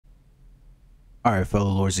All right, fellow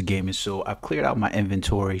lords of gaming. So I've cleared out my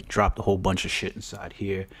inventory, dropped a whole bunch of shit inside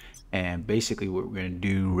here, and basically what we're gonna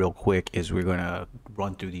do real quick is we're gonna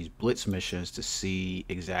run through these blitz missions to see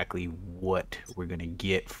exactly what we're gonna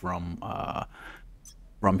get from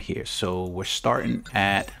here. So we're starting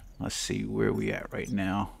at, let's see where we at right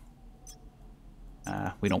now.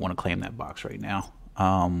 We don't want to claim that box right now.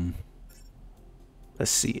 Let's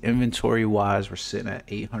see, inventory wise, we're sitting at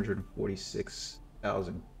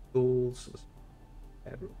 846,000 golds. Let's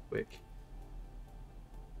add real quick.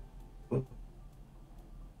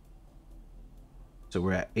 So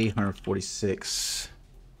we're at 846,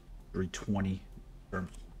 320,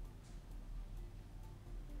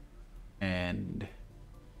 and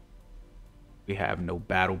we have no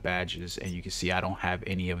battle badges, and you can see I don't have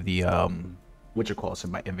any of the what you call in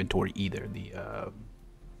my inventory either, the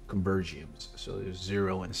convergiums. So there's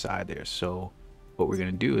 0 inside there. So what we're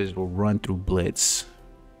gonna do is we'll run through Blitz.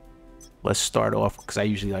 Let's start off, because I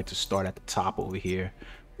usually like to start at the top over here.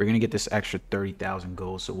 We're gonna get this extra 30,000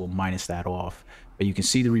 gold, so we'll minus that off. But you can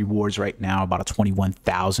see the rewards right now, about a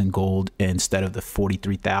 21,000 gold instead of the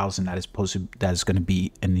 43,000 that is going to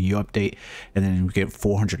be in the new update. And then we get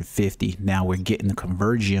 450. Now we're getting the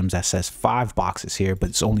convergiums that says 5 boxes here, but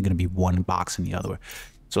it's only going to be 1 box in the other.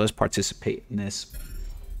 So let's participate in this.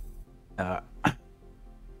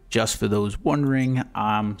 Just for those wondering,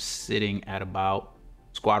 I'm sitting at about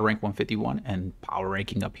squad rank 151 and power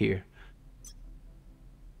ranking up here.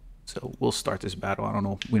 So we'll start this battle. I don't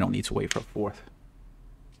know, we don't need to wait for a 4th.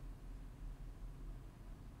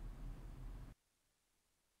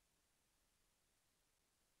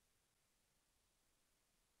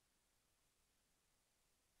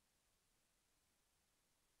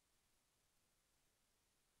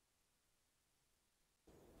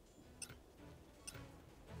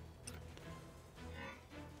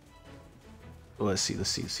 Let's see.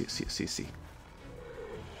 Let's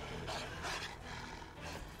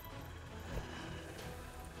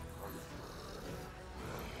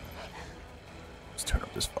turn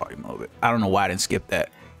up this volume a little bit. I don't know why I didn't skip that.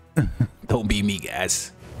 Don't be me,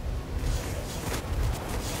 guys.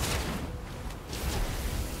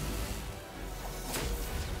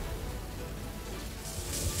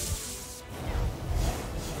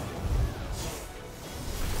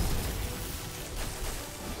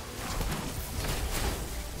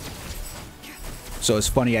 So it's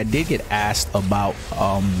funny, I did get asked about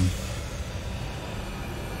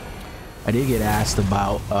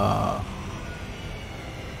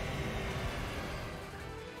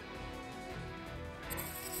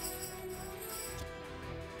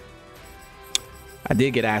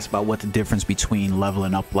what the difference between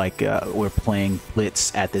leveling up, like we're playing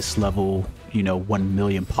Blitz at this level, you know, 1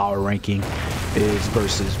 million power ranking is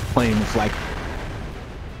versus playing with like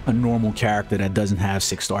a normal character that doesn't have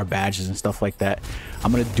 6-star badges and stuff like that.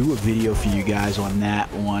 I'm gonna do a video for you guys on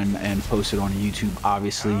that one and post it on YouTube,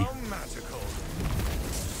 obviously.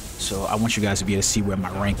 So I want you guys to be able to see where my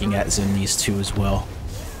ranking is in these two as well.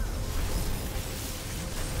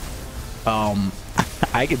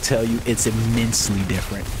 I can tell you it's immensely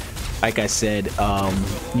different. Like I said,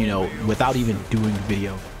 you know, without even doing the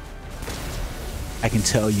video, I can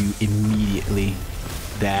tell you immediately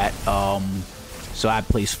that so I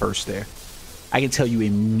placed first there. I can tell you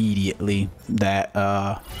immediately that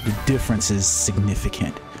the difference is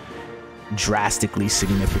significant, drastically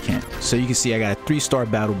significant. So you can see I got a 3-star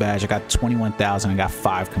battle badge, I got 21,000, I got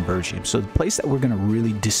 5 convergium. So the place that we're gonna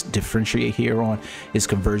really differentiate here on is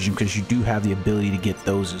conversion, because you do have the ability to get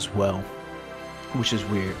those as well, which is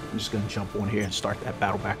weird. I'm just gonna jump on here and start that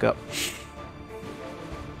battle back up.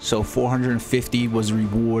 So 450 was the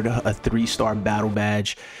reward, a 3-star battle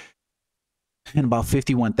badge, and about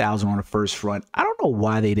 51,000 on the first run. I don't know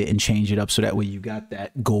why they didn't change it up so that way you got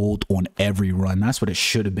that gold on every run. That's what it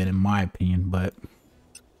should have been, in my opinion, but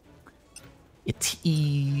it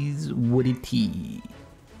is what it is.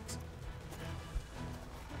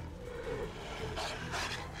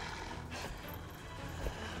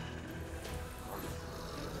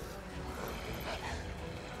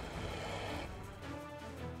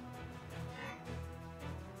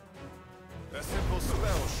 A simple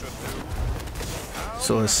spell should do.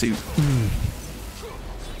 So let's see. I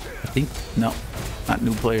think, no, not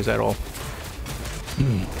new players at all.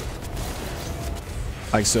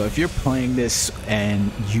 Like, so if you're playing this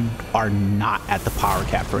and you are not at the power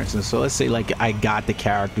cap, for instance, so let's say like I got the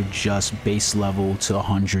character just base level to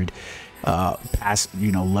 100, past,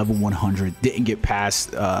 you know, level 100, didn't get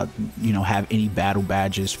past, you know, have any battle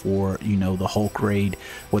badges for, you know, the Hulk raid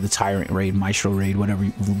or the Tyrant raid, Maestro raid,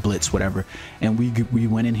 whatever, Blitz, whatever, and we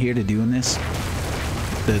went in here to doing this.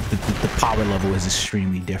 The power level is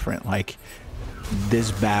extremely different. Like,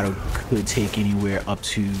 this battle could take anywhere up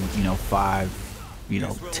to, you know,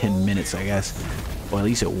 10 minutes, I guess. Or at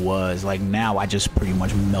least it was. Like, now I just pretty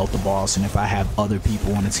much melt the boss, and if I have other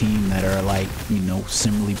people on the team that are like, you know,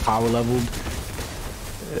 similarly power leveled,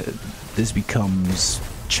 this becomes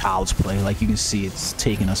child's play. Like, you can see it's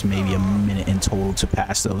taking us maybe a minute in total to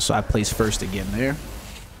pass those. So I placed first again there.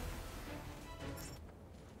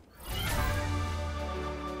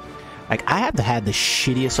 Like, I have had the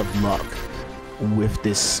shittiest of luck with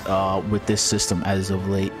this system as of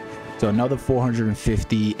late. So another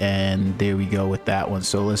 450, and there we go with that one.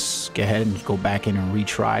 So let's go ahead and go back in and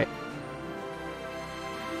retry it.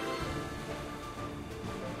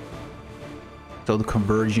 So the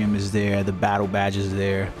Convergium is there, the battle badge is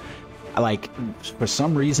there. I like, for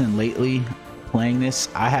some reason lately playing this,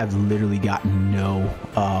 I have literally gotten no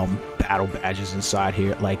battle badges inside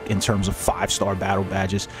here, like in terms of 5-star battle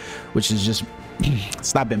badges, which is just,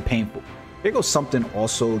 it's not been painful. Here goes something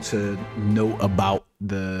also to note about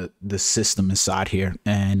the system inside here,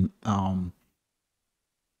 and I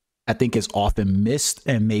think it's often missed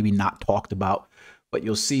and maybe not talked about, but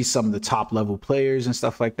you'll see some of the top level players and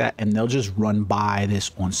stuff like that, and they'll just run by this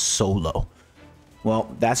on solo.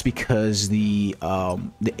 Well, that's because the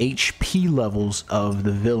HP levels of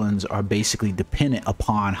the villains are basically dependent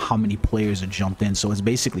upon how many players are jumped in. So it's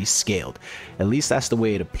basically scaled. At least that's the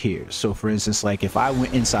way it appears. So for instance, like if I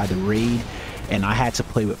went inside the raid and I had to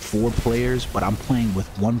play with 4 players, but I'm playing with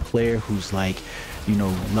 1 player who's like, you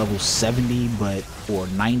know, level 70, but or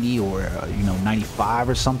 90 or you know, 95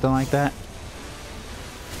 or something like that.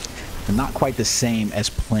 Not quite the same as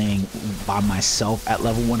playing by myself at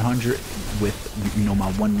level 100 with, you know,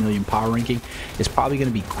 my 1 million power ranking. It's probably going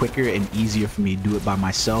to be quicker and easier for me to do it by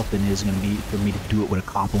myself than it is going to be for me to do it with a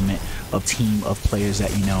complement of team of players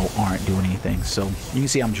that, you know, aren't doing anything. So you can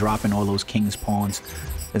see I'm dropping all those king's pawns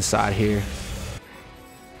inside here,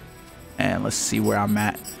 and let's see where I'm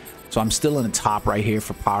at. So I'm still in the top right here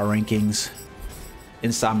for power rankings.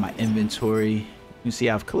 Inside my inventory, you can see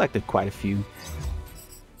I've collected quite a few.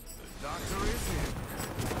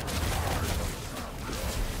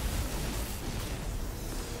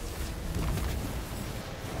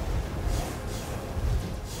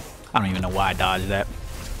 I don't even know why I dodged that.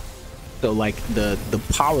 So like the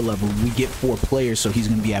power level, we get 4 players, so he's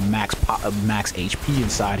going to be at max HP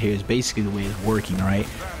inside here is basically the way it's working, right?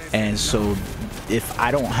 And so if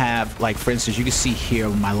I don't have, like for instance, you can see here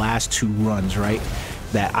my last 2 runs, right,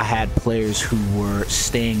 that I had players who were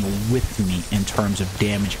staying with me in terms of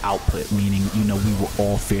damage output, meaning, you know, we were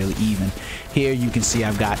all fairly even. Here you can see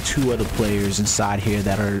I've got 2 other players inside here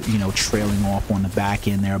that are, you know, trailing off on the back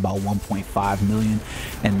end. They're about 1.5 million,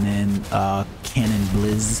 and then Cannon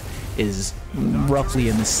Blitz is roughly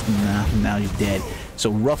in this, now you're dead,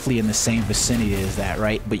 so roughly in the same vicinity as that,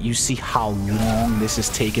 right? But you see how long this is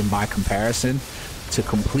taken by comparison to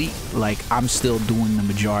complete. Like, I'm still doing the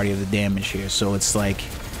majority of the damage here, so it's like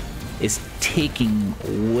it's taking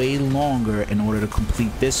way longer in order to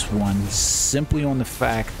complete this one, simply on the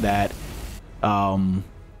fact that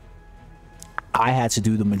I had to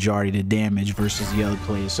do the majority of the damage versus the other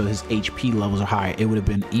players, so his HP levels are higher. It would have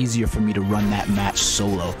been easier for me to run that match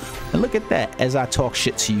solo. And look at that, as I talk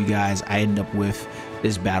shit to you guys, I end up with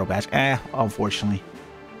this battle badge. Unfortunately,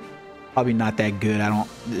 probably not that good. I don't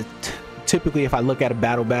typically, if I look at a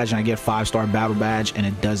battle badge and I get a 5-star battle badge and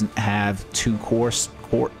it doesn't have 2 core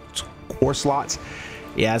slots,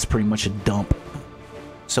 yeah, it's pretty much a dump.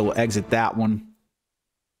 So we'll exit that one.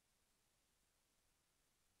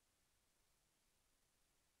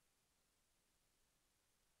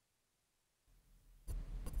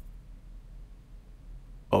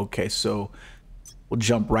 Okay, so we'll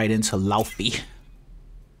jump right into Laufey.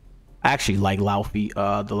 I actually like Laufey,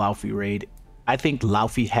 the Laufey raid. I think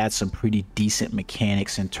Laufey had some pretty decent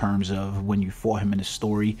mechanics in terms of when you fought him in the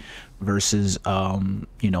story versus,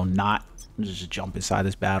 you know, not. Just jump inside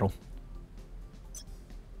this battle.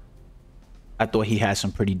 I thought he had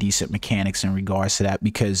some pretty decent mechanics in regards to that,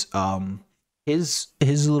 because his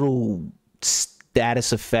little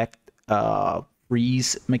status effect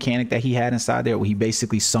freeze mechanic that he had inside there, where he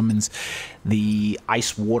basically summons the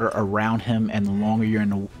ice water around him, and the longer you're in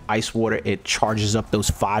the ice water, it charges up those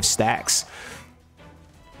 5 stacks.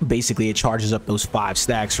 Basically it charges up those 5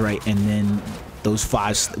 stacks, right? And then those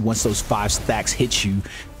 5, once those 5 stacks hit you,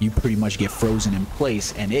 you pretty much get frozen in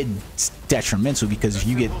place, and it's detrimental, because if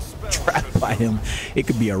you get trapped by him, it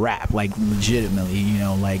could be a wrap, like legitimately, you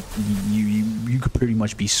know, like you could pretty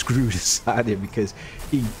much be screwed inside there, because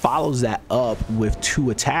he follows that up with 2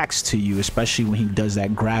 attacks to you, especially when he does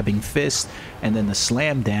that grabbing fist and then the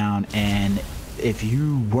slam down, and if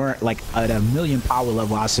you weren't like at a million power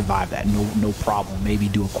level, I survived that, no problem, maybe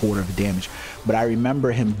do a quarter of the damage. But I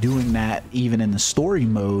remember him doing that even in the story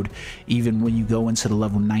mode, even when you go into the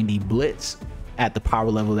level 90 Blitz at the power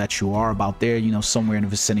level that you are about there, you know, somewhere in the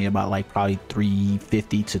vicinity about like probably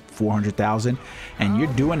 350 to 400,000, and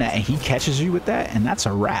you're doing that and he catches you with that, and that's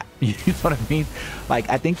a wrap. You know what I mean? Like,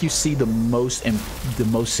 I think you see the most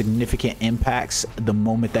significant impacts the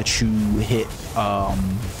moment that you hit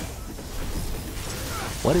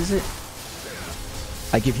what is it,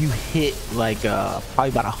 like if you hit like probably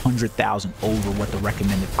about 100,000 over what the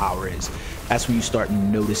recommended power is, that's when you start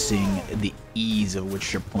noticing the ease of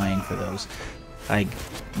which you're playing for those. Like,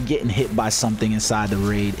 getting hit by something inside the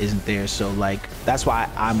raid isn't there. So like, that's why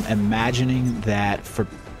I'm imagining that for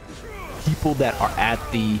people that are at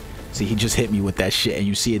the, see, he just hit me with that shit and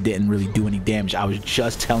you see it didn't really do any damage. I was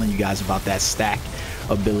just telling you guys about that stack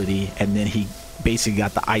ability, and then he basically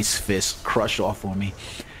got the ice fist crush off on me.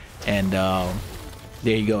 And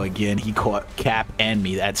there you go again, he caught Cap and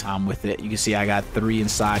me that time with it. You can see I got 3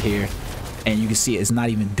 inside here, and you can see it's not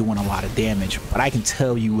even doing a lot of damage. But I can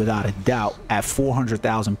tell you without a doubt, at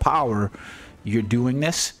 400,000 power, you're doing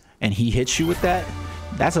this and he hits you with that,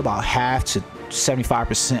 that's about half to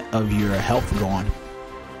 75% of your health gone.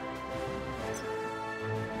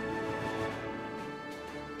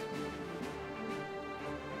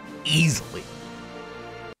 Easily.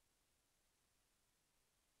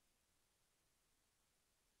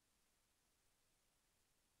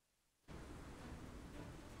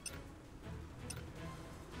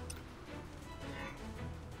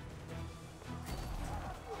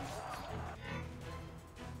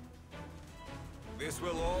 This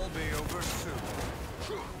will all be over soon.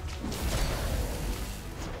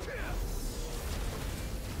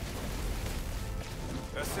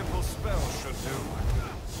 A simple spell should do.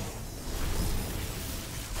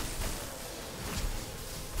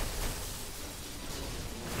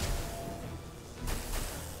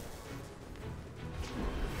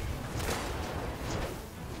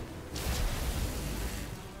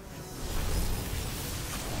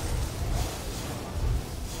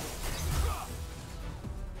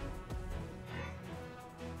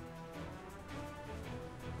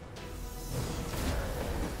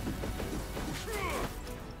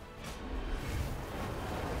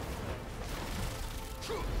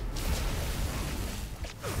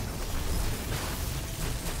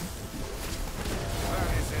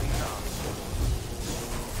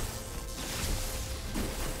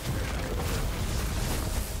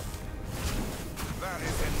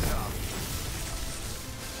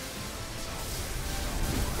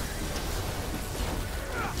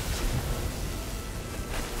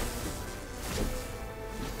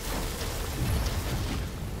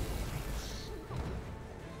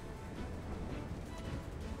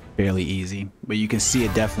 Fairly easy, but you can see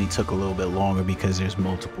it definitely took a little bit longer because there's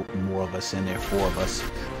multiple more of us in there, 4 of us,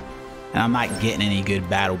 and I'm not getting any good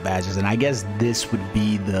battle badges. And I guess this would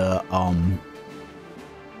be the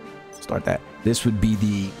this would be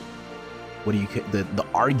the, what do you, the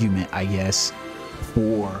argument, I guess,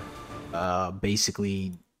 for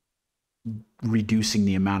basically reducing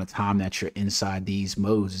the amount of time that you're inside these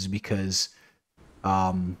modes, is because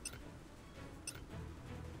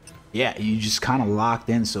yeah, you just kind of locked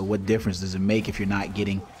in. So what difference does it make if you're not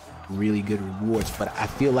getting really good rewards? But I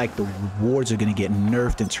feel like the rewards are going to get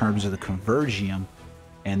nerfed in terms of the Convergium,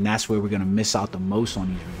 and that's where we're going to miss out the most on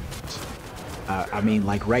these rewards. I mean,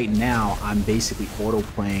 like right now, I'm basically auto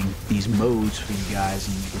playing these modes for you guys,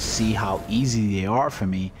 and you can see how easy they are for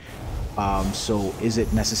me. So is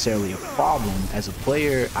it necessarily a problem? As a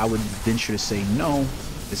player, I would venture to say no,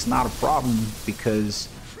 it's not a problem, because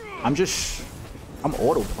I'm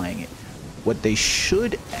auto playing it. What they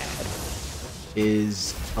should add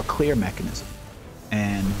is a clear mechanism.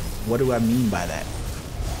 And what do I mean by that?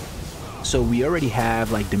 So we already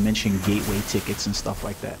have like Dimension Gateway tickets and stuff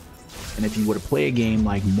like that. And if you were to play a game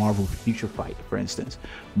like Marvel Future Fight, for instance,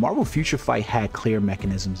 Marvel Future Fight had clear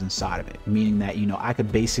mechanisms inside of it, meaning that, you know, I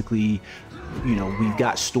could basically, you know, we've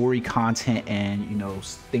got story content and, you know,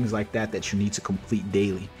 things like that that you need to complete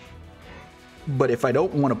daily. But if I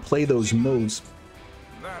don't want to play those modes,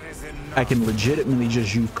 I can legitimately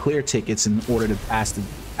just use clear tickets in order to pass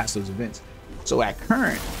those events. So at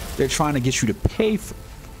current, they're trying to get you to pay for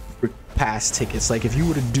pass tickets. Like if you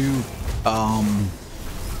were to do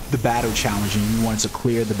the battle challenge and you wanted to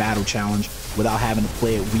clear the battle challenge without having to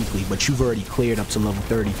play it weekly, but you've already cleared up to level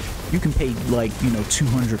 30, you can pay like, you know,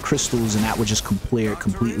 200 crystals and that would just clear it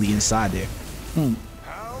completely inside there.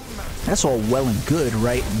 That's all well and good,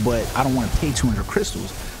 right? But I don't want to pay 200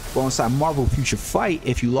 crystals. Well, inside Marvel Future Fight,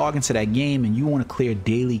 if you log into that game and you want to clear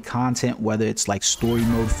daily content, whether it's like story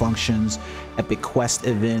mode functions, epic quest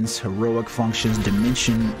events, heroic functions,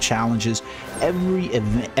 dimension challenges, every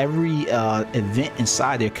event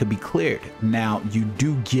inside there could be cleared. Now, you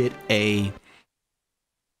do get a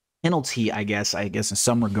penalty, I guess in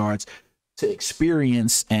some regards, to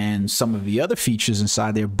experience and some of the other features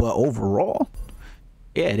inside there, but overall,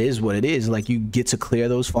 yeah, it is what it is. Like, you get to clear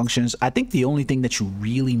those functions. I think the only thing that you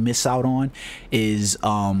really miss out on is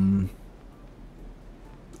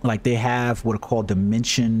like they have what are called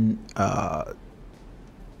dimension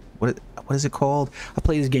what is it called? I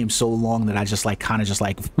played this game so long that I just like kind of just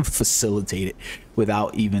like facilitate it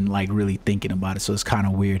without even like really thinking about it, so it's kind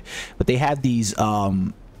of weird. But they have these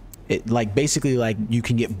like basically like you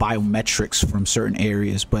can get biometrics from certain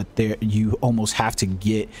areas, but there you almost have to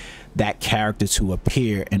get that character to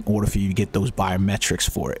appear in order for you to get those biometrics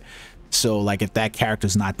for it. So like if that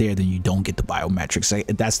character's not there, then you don't get the biometrics. Like,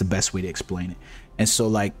 that's the best way to explain it. And so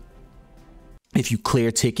like if you clear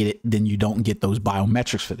ticket it, then you don't get those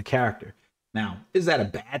biometrics for the character. Now, is that a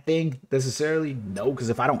bad thing necessarily? No, because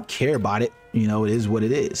if I don't care about it, you know, it is what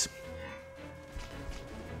it is.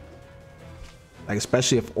 Like,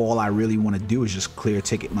 especially if all I really want to do is just clear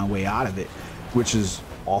ticket my way out of it, which is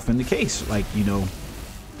often the case. Like, you know,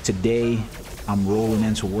 today I'm rolling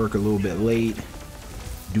into work a little bit late.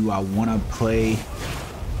 Do I want to play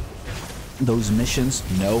those missions?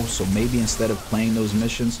 No. So maybe instead of playing those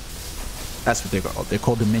missions, that's what they're called. They're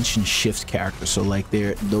called dimension shift characters. So like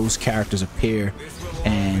those characters appear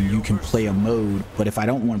and you can play a mode, but if I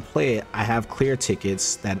don't want to play it, I have clear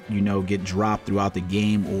tickets that, you know, get dropped throughout the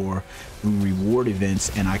game or through reward events,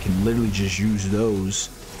 and I can literally just use those,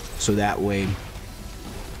 so that way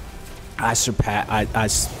I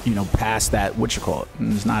you know, pass that, what you call it,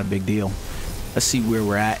 it's not a big deal. Let's see where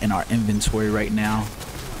we're at in our inventory right now.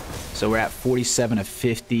 So we're at 47 of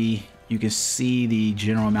 50. You can see the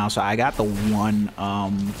general amount. So I got the one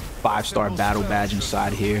 5-star battle badge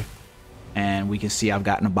inside here, and we can see I've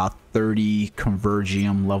gotten about 30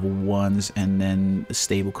 Convergium level 1s and then the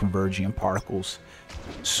stable Convergium particles.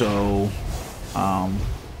 So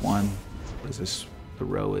what is this? The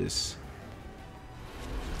row is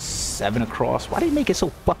 7 across. Why do you make it so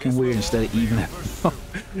fucking weird instead of even?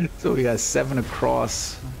 So we got 7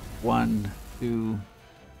 across. 1, 2,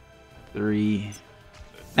 3.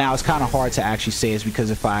 Now it's kind of hard to actually say is because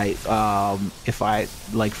if I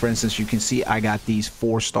like, for instance, you can see I got these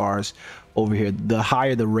 4 stars over here. The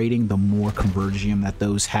higher the rating, the more Convergium that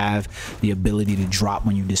those have the ability to drop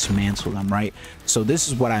when you dismantle them, right? So this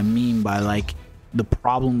is what I mean by, like, the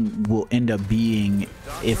problem will end up being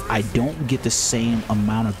if I don't get the same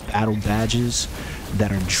amount of battle badges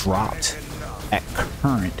that are dropped at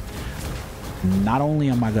current. Not only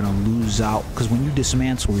am I gonna lose out, because when you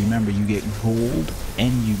dismantle, remember, you get gold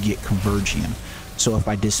and you get Convergium. So if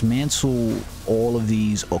I dismantle all of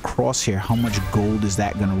these across here, how much gold is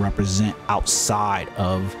that gonna represent outside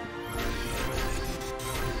of?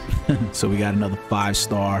 So we got another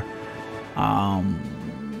 5-star.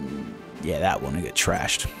 Yeah, that one will get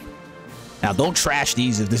trashed. Now, don't trash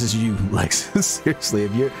these if this is you. Like, seriously,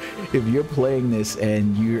 if you're playing this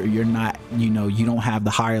and you're not, you know, you don't have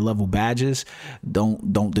the higher level badges,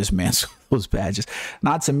 don't dismantle those badges.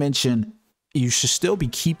 Not to mention, you should still be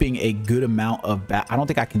keeping a good amount of I don't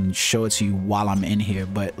think I can show it to you while I'm in here,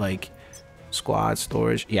 but like squad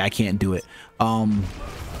storage, yeah, I can't do it.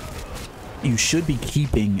 You should be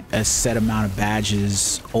keeping a set amount of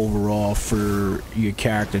badges overall for your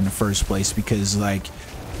character in the first place, because like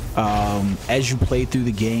as you play through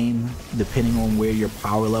the game, depending on where your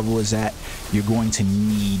power level is at, you're going to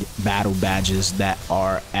need battle badges that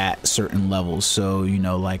are at certain levels. So, you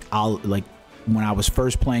know, like when I was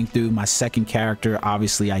first playing through my second character,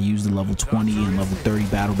 obviously I used the level 20 and level 30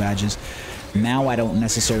 battle badges. Now I don't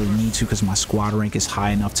necessarily need to, because my squad rank is high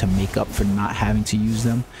enough to make up for not having to use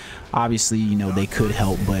them. Obviously, you know, they could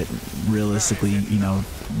help, but realistically, you know,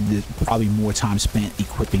 probably more time spent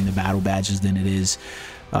equipping the battle badges than it is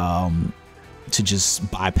to just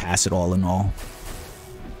bypass it all in all.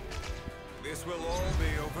 This will all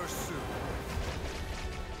be over soon.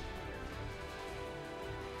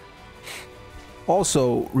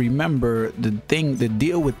 Also, remember the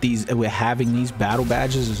deal with having these battle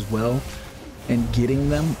badges as well and getting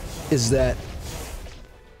them is that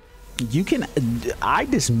you can, I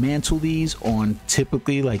dismantle these on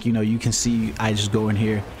typically, like, you know, you can see I just go in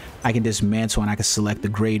here, I can dismantle and I can select the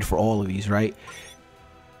grade for all of these, right?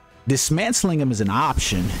 Dismantling them is an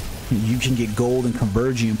option. You can get gold and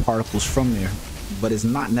Convergium particles from there, but it's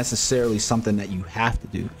not necessarily something that you have to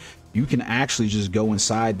do. you can actually just go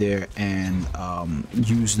inside there and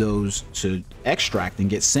use those to extract and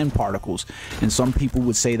get sin particles. And some people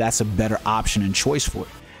would say that's a better option and choice for it.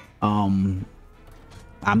 I'm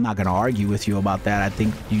not going to argue with you about that. I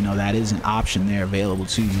think, you know, that is an option there available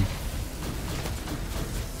to you.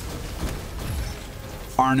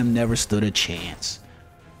 Arnhem never stood a chance.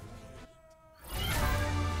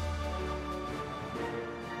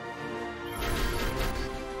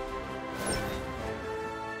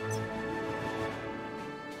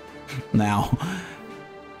 Now,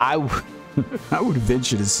 I would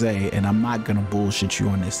venture to say, and I'm not gonna bullshit you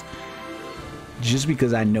on this, just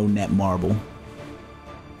because I know Netmarble,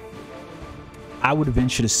 I would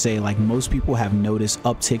venture to say, like most people have noticed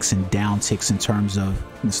upticks and downticks in terms of,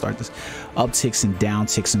 let's start this, upticks and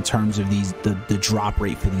downticks in terms of these, the drop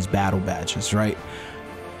rate for these battle badges, right?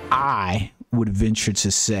 I would venture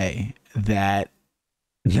to say that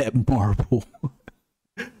Netmarble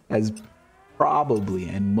has probably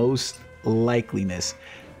and most likeliness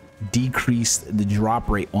decreased the drop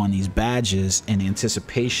rate on these badges in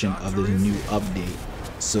anticipation of the new update,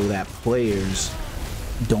 so that players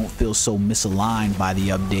don't feel so misaligned by the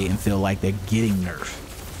update and feel like they're getting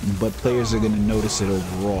nerfed. But players are going to notice it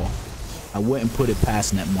overall. I wouldn't put it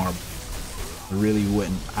past Netmarble. I really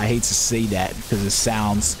wouldn't. I hate to say that because it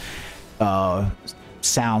sounds so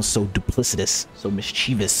duplicitous, so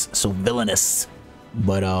mischievous, so villainous.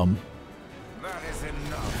 But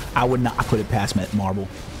I would not put it past Netmarble.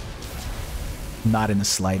 Not in the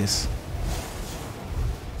slightest.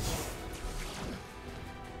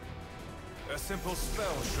 A simple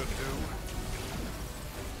spell should do.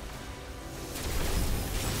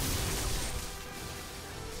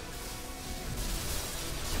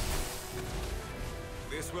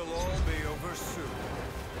 This will all be over soon.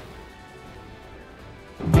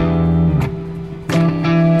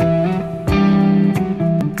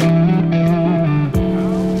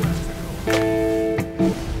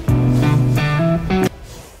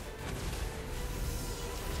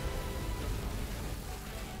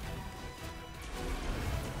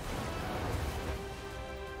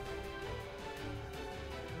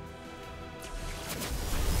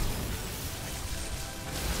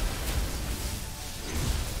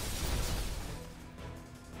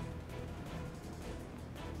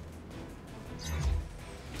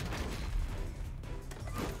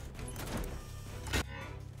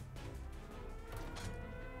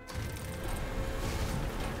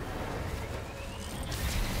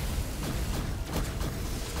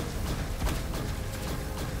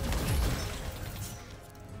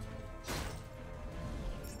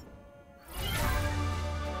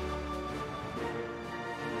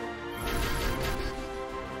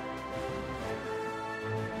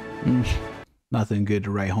 Nothing good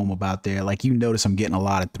to write home about there. Like, you notice I'm getting a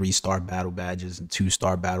lot of 3-star battle badges and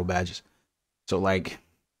 2-star battle badges. So, like,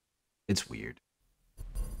 it's weird.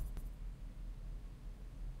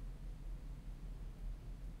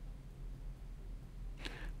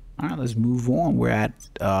 All right, let's move on. We're at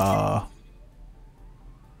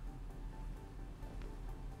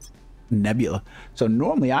Nebula. So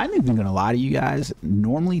normally, I'm even gonna lie to you guys,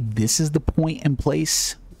 normally this is the point in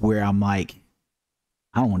place where I'm like,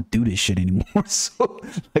 I don't want to do this shit anymore. So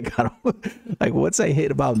like, I don't, like, once I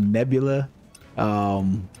hit about Nebula,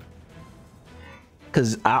 because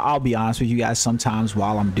I'll be honest with you guys, sometimes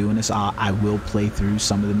while I'm doing this, I will play through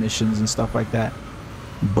some of the missions and stuff like that.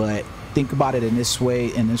 But think about it in this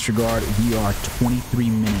way, in this regard, we are 23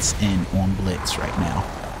 minutes in on Blitz right now.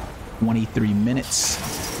 23 minutes.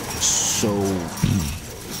 So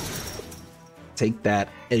take that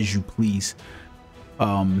as you please.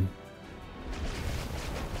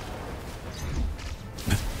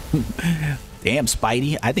 Damn,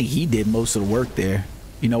 Spidey. I think he did most of the work there.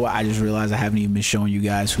 You know what? I just realized I haven't even been showing you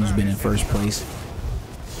guys who's been in first place.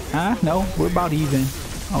 Huh? No, we're about even.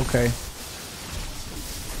 Okay.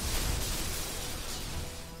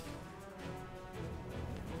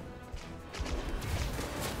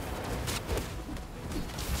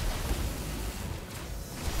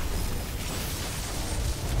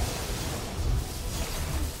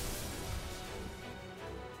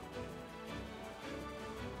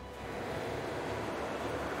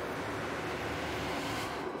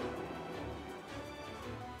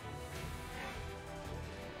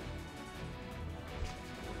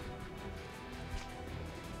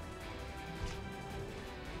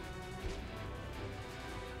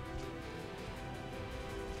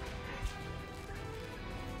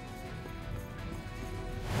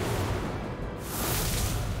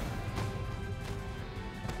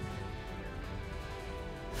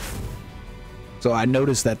 So I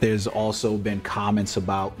noticed that there's also been comments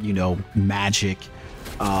about, you know, Magic.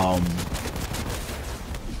 I'll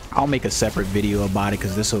make a separate video about it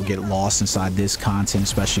because this will get lost inside this content,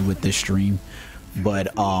 especially with this stream.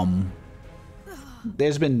 But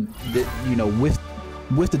there's been, you know,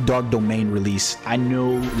 with the Dark Domain release, I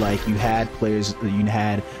know like you had players, you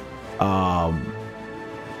had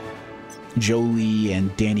Jolie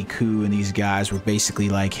and Danny Koo and these guys were basically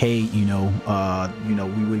like, hey, you know,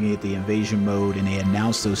 we would get the invasion mode, and they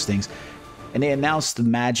announced those things. And they announced the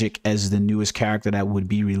Magic as the newest character that would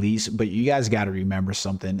be released. But you guys got to remember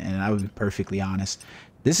something, and I would be perfectly honest.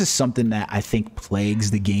 This is something that I think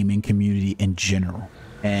plagues the gaming community in general.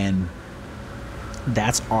 And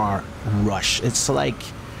that's our rush. It's like,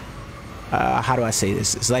 how do I say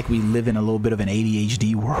this? It's like we live in a little bit of an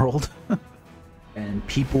ADHD world. And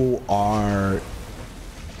people are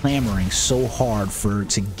clamoring so hard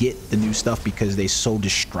to get the new stuff because they're so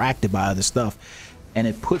distracted by other stuff. And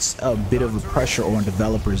it puts a bit of a pressure on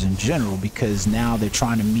developers in general, because now they're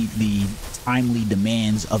trying to meet the timely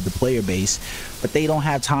demands of the player base, but they don't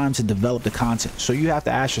have time to develop the content. So you have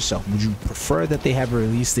to ask yourself, would you prefer that they have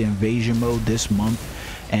released the invasion mode this month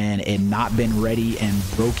and it not been ready and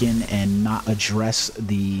broken and not address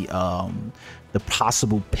the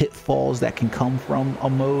possible pitfalls that can come from a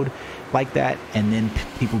mode like that, and then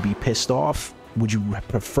people be pissed off? Would you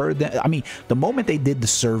prefer that? I mean, the moment they did the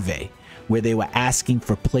survey where they were asking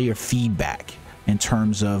for player feedback in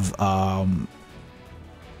terms of the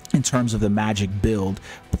Magic build,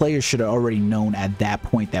 players should have already known at that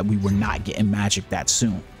point that we were not getting Magic that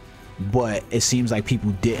soon. But it seems like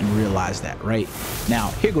people didn't realize that. Right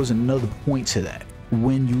now, here goes another point to that.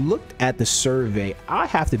 When you looked at the survey, I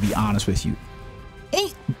have to be honest with you,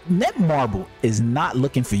 Netmarble is not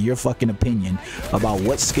looking for your fucking opinion about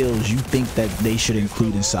what skills you think that they should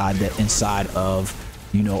include inside of,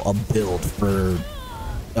 you know, a build for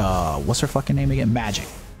what's her fucking name again? Magic.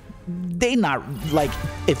 They not like,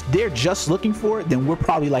 if they're just looking for it, then we're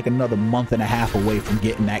probably like another month and a half away from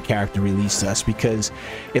getting that character released to us. Because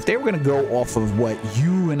if they were gonna go off of what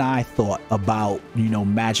you and I thought about, you know,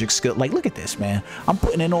 Magic skill, like, look at this, man. I'm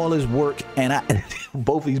putting in all this work, and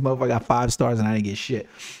both of these motherfuckers got 5 stars and I didn't get shit.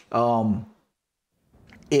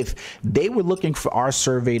 If they were looking for our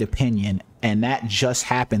surveyed opinion and that just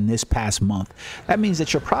happened this past month, that means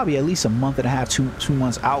that you're probably at least a month and a half, two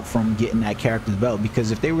months out from getting that character developed. Because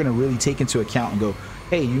if they were going to really take into account and go,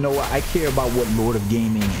 hey, you know what, I care about what Lord of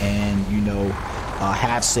Gaming and, you know,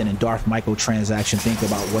 Halfson and Darth Microtransaction think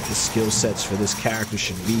about what the skill sets for this character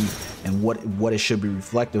should be and what it should be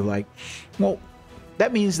reflective like, well,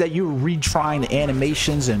 that means that you're retrying the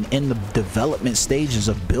animations and in the development stages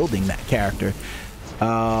of building that character.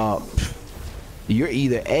 You're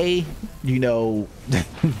either A, you know,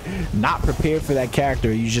 not prepared for that character,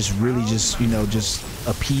 or you just really just, you know, just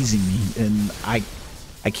appeasing me, and I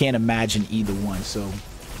can't imagine either one. So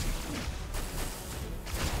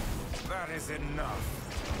That is enough.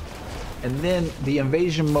 and then the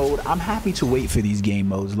invasion mode, I'm happy to wait for these game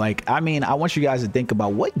modes. Like, I mean, I want you guys to think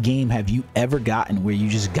about, what game have you ever gotten where you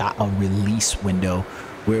just got a release window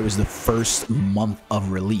where it was the first month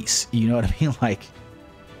of release? You know what I mean? Like,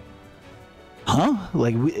 huh?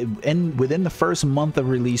 Like, within the first month of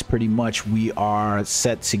release, pretty much, we are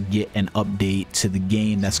set to get an update to the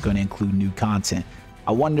game that's going to include new content.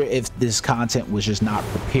 I wonder if this content was just not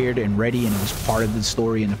prepared and ready, and it was part of the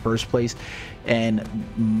story in the first place.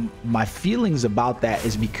 And my feelings about that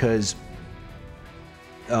is because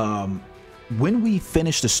when we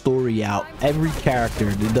finish the story out, every character,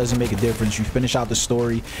 it doesn't make a difference. You finish out the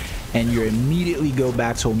story and you immediately go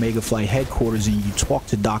back to Omega Flight headquarters and you talk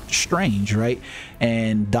to Doctor Strange, right?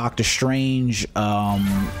 And Doctor Strange,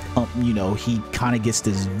 you know, he kind of gets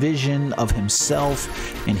this vision of himself,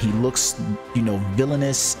 and he looks, you know,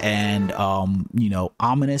 villainous and, you know,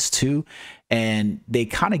 ominous too. And they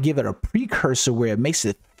kind of give it a precursor where it makes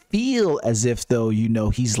it feel as if, though, you know,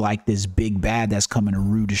 he's like this big bad that's coming to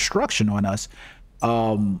rue destruction on us,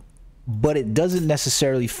 but it doesn't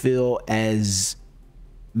necessarily feel as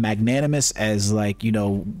magnanimous as, like, you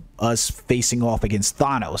know, us facing off against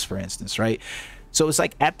Thanos, for instance, right? So it's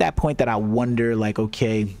like at that point that I wonder, like,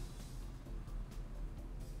 okay,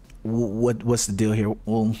 what's the deal here?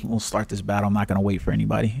 We'll start this battle. I'm not gonna wait for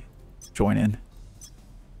anybody. Join in.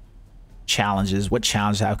 Challenges, what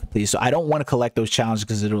challenges have completed? So I don't want to collect those challenges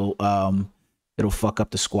because it'll fuck up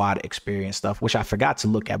the squad experience stuff, which I forgot to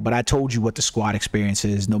look at. But I told you what the squad experience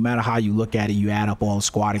is. No matter how you look at it, you add up all the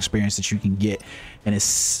squad experience that you can get, and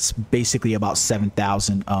it's basically about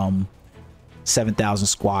 7,000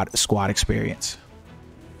 squad experience.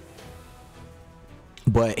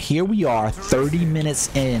 But here we are, 30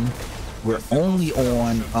 minutes in We're only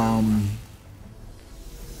on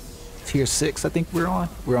tier 6, I think we're on.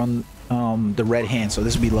 We're on the red hand, so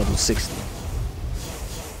this will be level 60.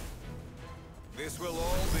 This will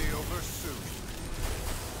all be over soon.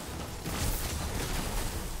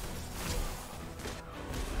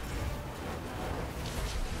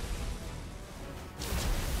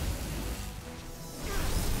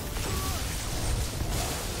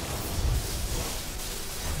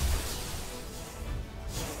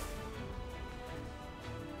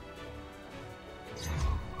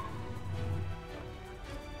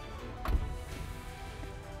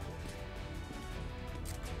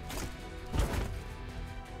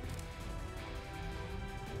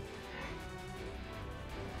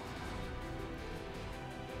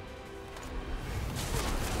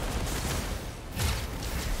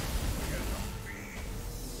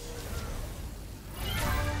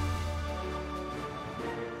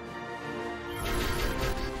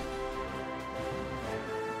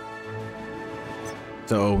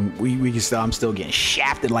 So we can still, I'm still getting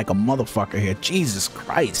shafted like a motherfucker here. Jesus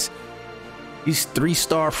Christ. These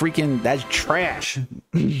 3-star freaking, that's trash.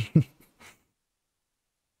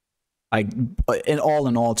 Like, and all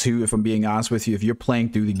in all too, if I'm being honest with you, if you're playing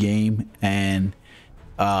through the game and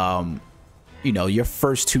you know, your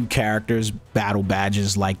first 2 characters battle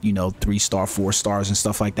badges like, you know, 3-star, 4 stars and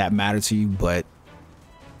stuff like that matter to you, but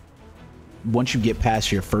once you get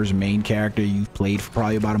past your first main character you've played for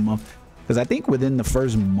probably about a month, because I think within the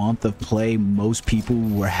first month of play most people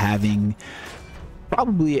were having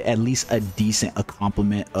probably at least a decent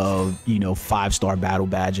accompaniment of, you know, 5-star battle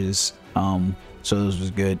badges. So this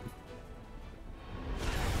was good.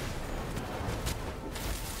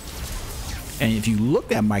 And if you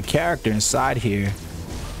looked at my character inside here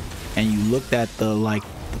and you looked at the like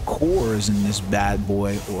the cores in this bad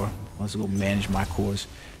boy, or let's go manage my cores,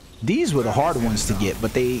 these were the hard ones to get,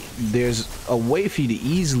 but there's a way for you to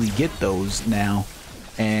easily get those now,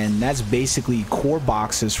 and that's basically core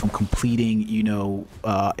boxes from completing, you know,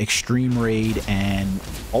 extreme raid and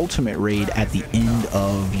ultimate raid at the end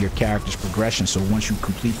of your character's progression. So once you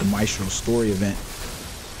complete the Maestro story event,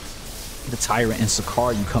 the Tyrant and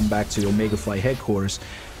Sakaar, you come back to Omega Flight headquarters,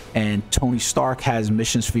 and Tony Stark has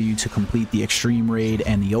missions for you to complete the extreme raid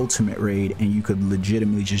and the ultimate raid, and you could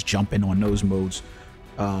legitimately just jump in on those modes.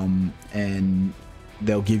 And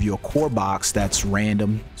they'll give you a core box that's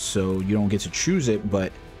random, so you don't get to choose it,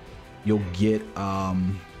 but you'll get a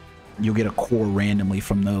core randomly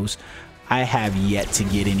from those. I have yet to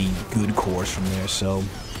get any good cores from there, so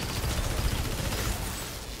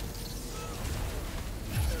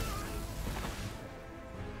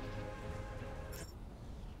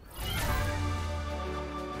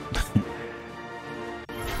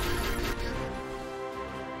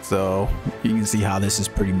so you can see how this is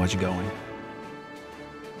pretty much going.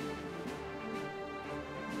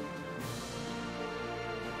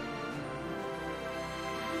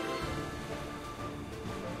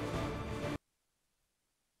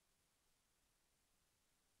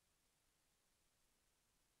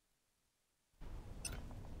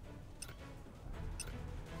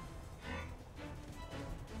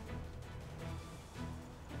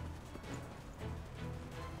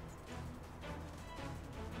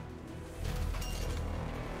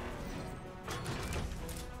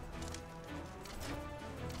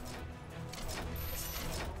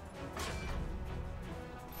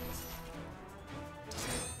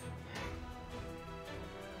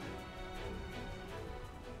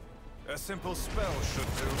 A simple spell should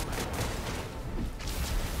do.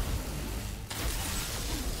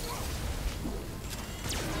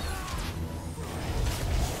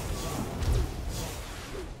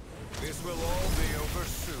 This will all be over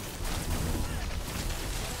soon.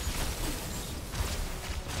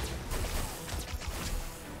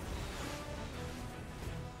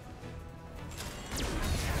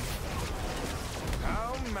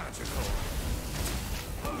 How magical.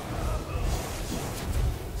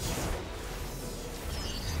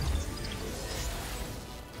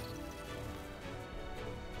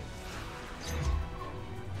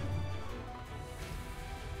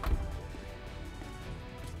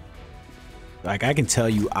 Like, I can tell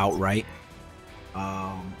you outright,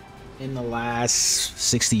 in the last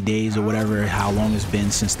 60 days or whatever, how long it's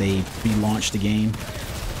been since they relaunched the game,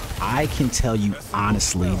 I can tell you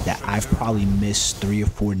honestly that I've probably missed 3 or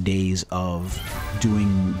 4 days of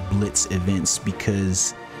doing Blitz events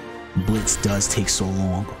because Blitz does take so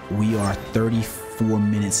long. We are 34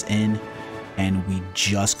 minutes in and we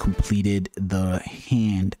just completed the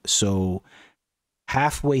hand. So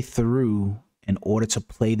halfway through, in order to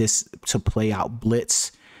play out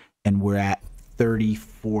Blitz, and we're at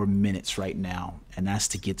 34 minutes right now, and that's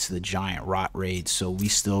to get to the giant rot raid. So we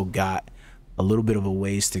still got a little bit of a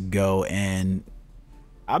ways to go, and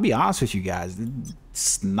I'll be honest with you guys,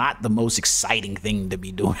 it's not the most exciting thing to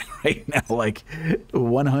be doing right now. Like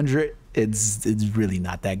 100, it's really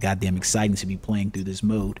not that goddamn exciting to be playing through this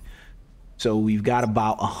mode. So we've got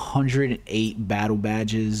about 108 battle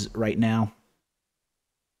badges right now.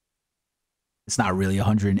 It's not really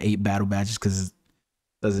 108 battle badges because it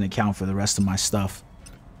doesn't account for the rest of my stuff.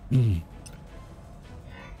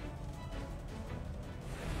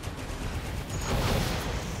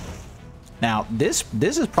 Now, this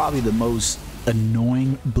is probably the most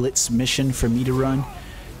annoying Blitz mission for me to run,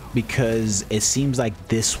 because it seems like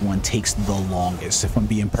this one takes the longest, if I'm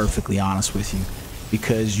being perfectly honest with you,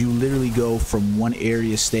 because you literally go from one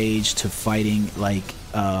area stage to fighting like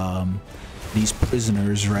these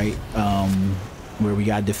prisoners, right? Where we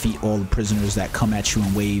gotta defeat all the prisoners that come at you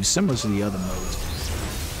in waves, similar to the other modes.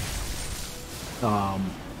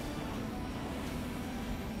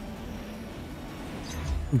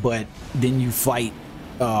 But then you fight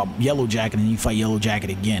Yellow Jacket, and then you fight Yellow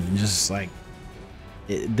Jacket again. And just like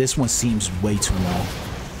this one seems way too long.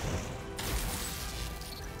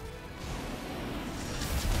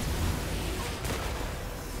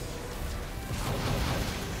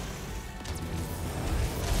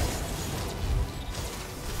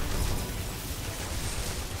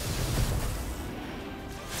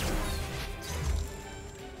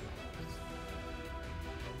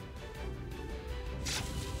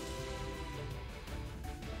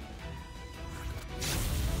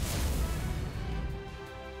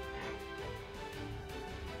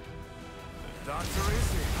 Doctor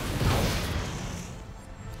is here.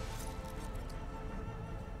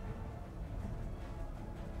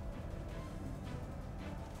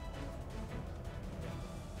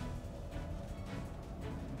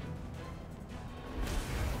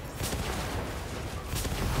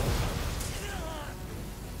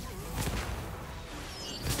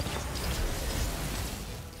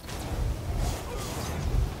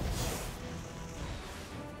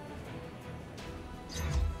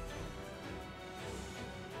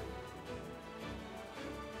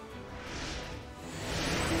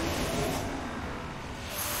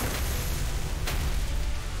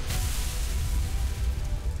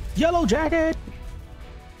 Yellow Jacket!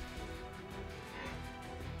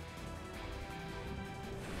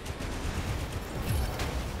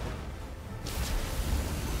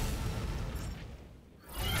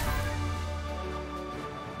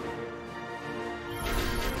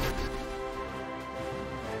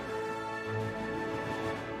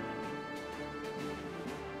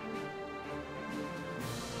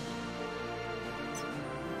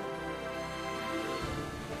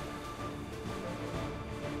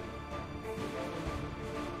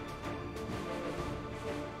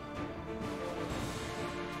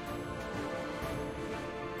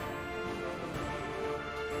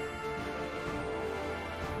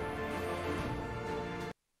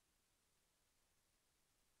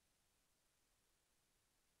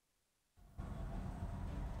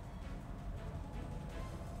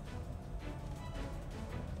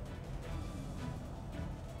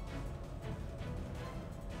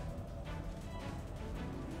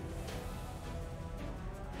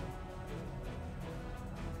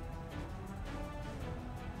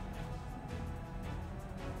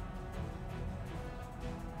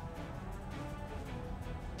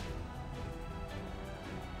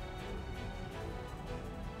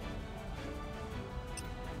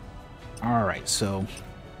 All right, so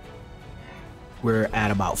we're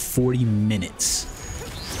at about 40 minutes.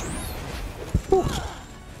 Whew.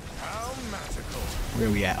 Where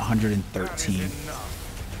are we at? 113.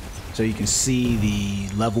 So you can see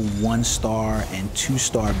the level 1-star and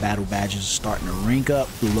 2-star battle badges are starting to rank up.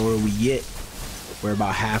 The lower we get, we're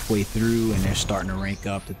about halfway through, and they're starting to rank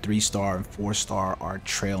up. The 3-star and 4-star are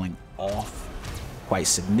trailing off quite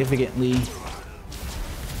significantly.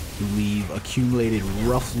 We've accumulated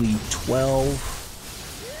roughly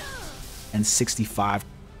 12 and 65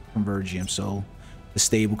 Convergium, so the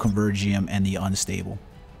stable Convergium and the unstable.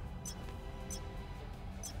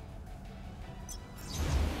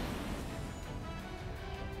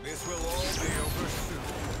 This will all be over soon.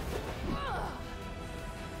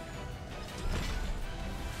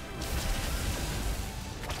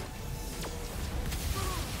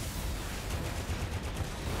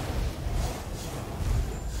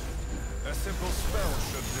 A simple spell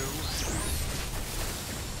should do.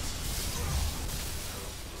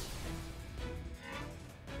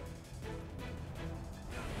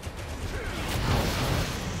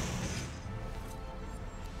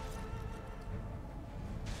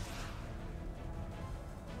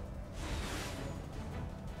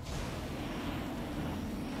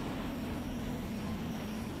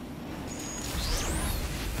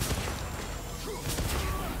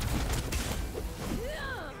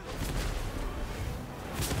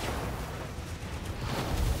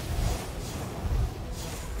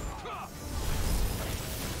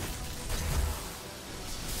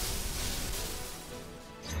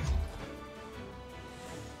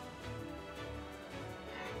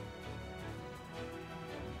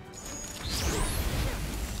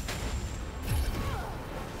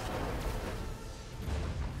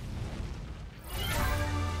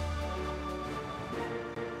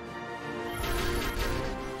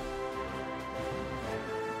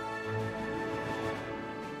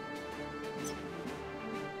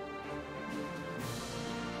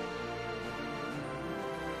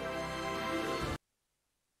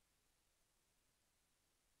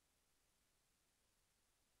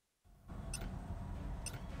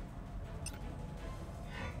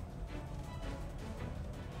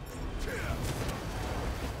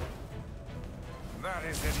 That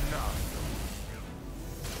is enough.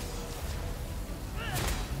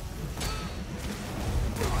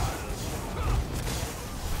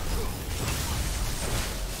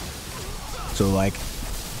 So like,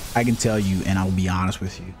 I can tell you, and I'll be honest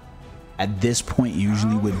with you, at this point,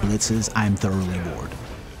 usually with blitzes, I'm thoroughly bored.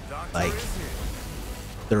 Like,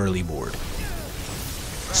 thoroughly bored.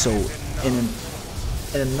 So in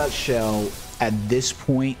a nutshell, at this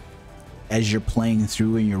point, as you're playing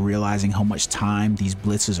through and you're realizing how much time these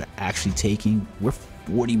blitzes are actually taking, we're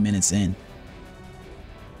 40 minutes in.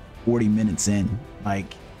 40 minutes in.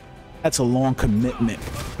 Like, that's a long commitment.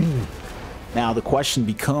 Now the question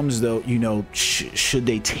becomes, though, you know, should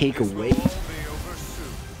they take away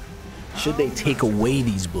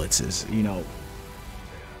these blitzes? You know,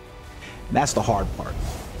 that's the hard part.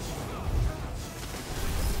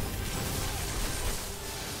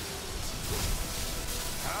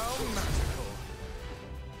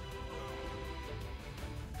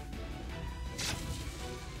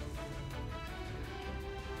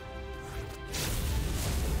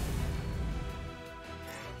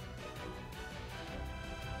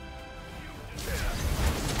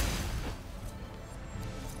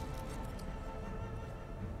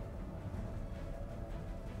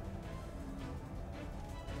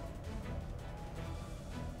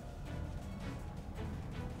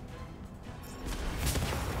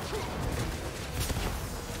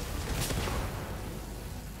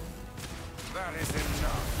 That is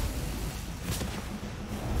enough.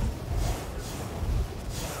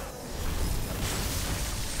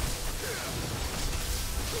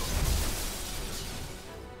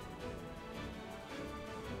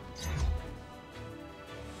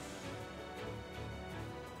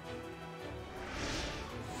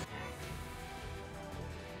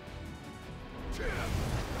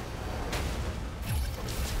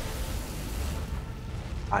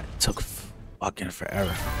 God, it took fucking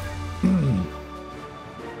forever.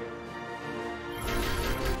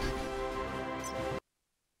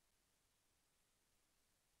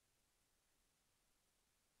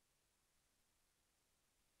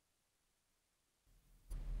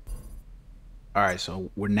 All right, so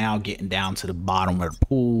we're now getting down to the bottom of the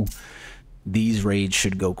pool. These raids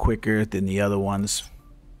should go quicker than the other ones.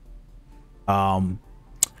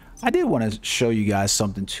 I did want to show you guys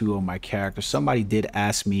something too on my character. Somebody did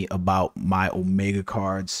ask me about my Omega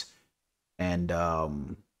cards and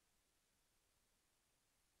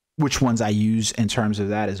which ones I use in terms of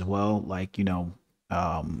that as well. Like, you know,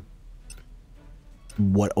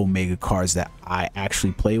 what Omega cards that I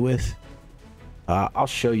actually play with. I'll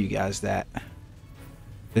show you guys that.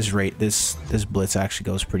 This blitz actually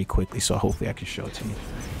goes pretty quickly, so hopefully I can show it to you.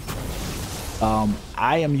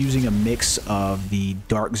 I am using a mix of the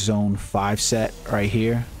Dark Zone 5 set right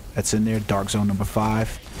here. That's in there, Dark Zone number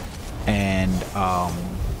 5, and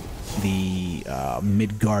the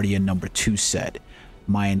Midgardia number 2 set.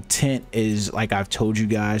 My intent is, like I've told you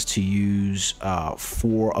guys, to use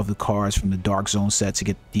 4 of the cards from the Dark Zone set to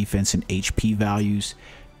get defense and HP values,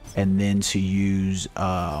 and then to use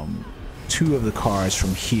 2 of the cards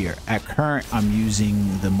from here. At current, I'm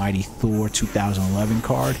using the Mighty Thor 2011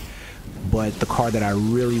 card, but the card that I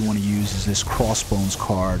really want to use is this Crossbones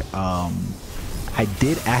card. I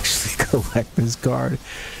did actually collect this card,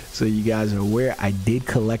 so you guys are aware. I did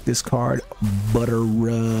collect this card, but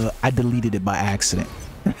I deleted it by accident.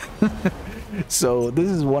 So this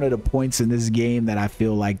is one of the points in this game that I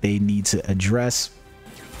feel like they need to address,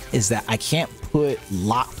 is that I can't put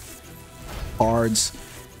locked cards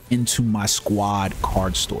into my squad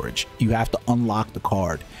card storage. You have to unlock the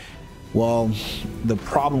card. Well, the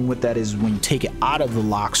problem with that is when you take it out of the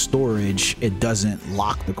lock storage, it doesn't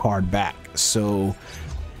lock the card back. So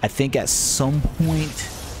I think at some point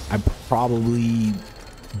I probably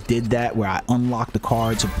did that, where I unlocked the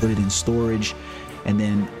card to put it in storage, and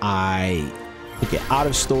then I took it out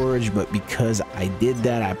of storage. But because I did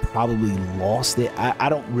that, I probably lost it. I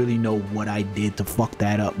don't really know what I did to fuck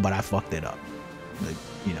that up, but I fucked it up. Like,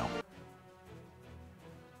 you know.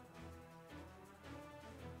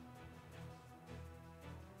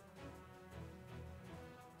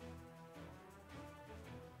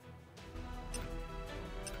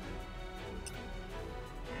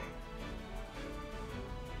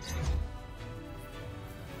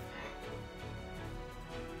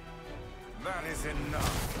 That is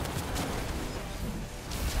enough.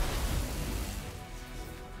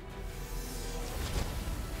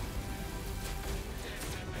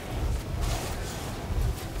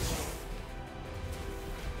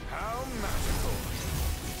 How magical.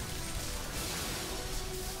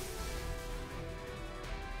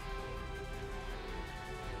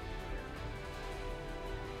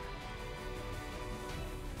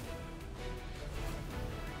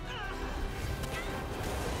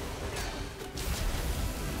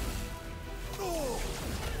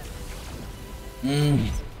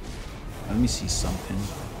 Let me see something.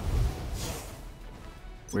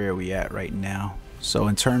 Where are we at right now? So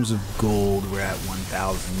in terms of gold, we're at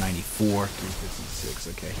 1,094, 356.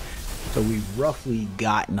 Okay, so we've roughly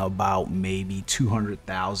gotten about maybe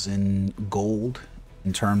 200,000 gold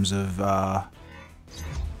in terms of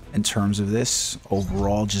this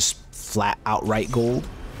overall, just flat outright gold.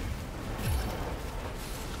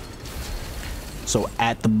 So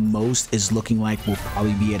at the most, it's looking like we'll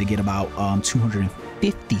probably be able to get about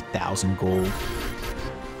 250,000 gold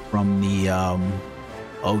from the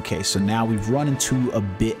okay, so now we've run into a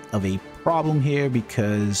bit of a problem here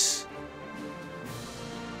because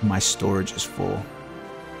my storage is full.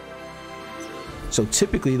 So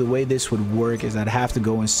typically the way this would work is I'd have to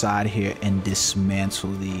go inside here and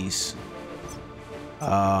dismantle these.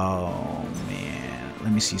 Oh man,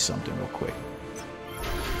 let me see something real quick.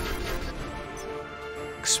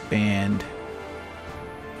 Expand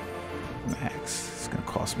max. It's gonna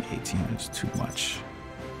cost me 1,800. It's too much.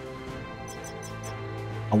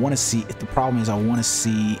 I want to see if the problem is I want to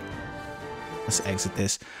see, let's exit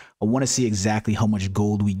this. I want to see exactly how much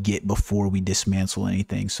gold we get before we dismantle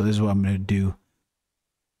anything. So this is what I'm going to do.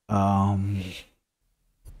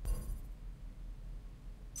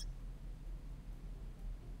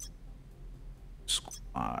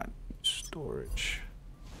 Squad storage.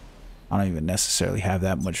 I don't even necessarily have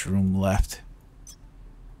that much room left.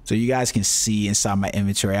 So you guys can see inside my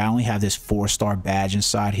inventory, I only have this 4-star badge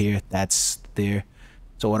inside here. That's there.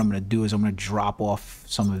 So what I'm going to do is I'm going to drop off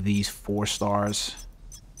some of these 4 stars.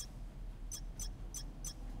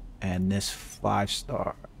 And this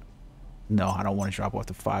 5-star. No, I don't want to drop off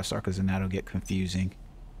the 5-star because then that'll get confusing.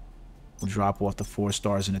 We'll drop off the 4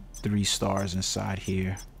 stars and the 3 stars inside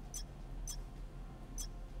here.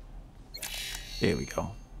 There we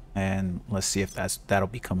go. And let's see if that'll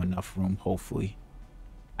become enough room, hopefully.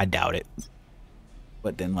 I doubt it.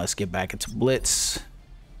 But then let's get back into Blitz.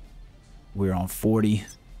 We're on 40.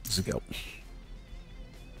 Let's go.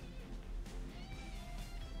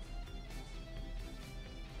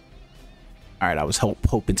 All right, I was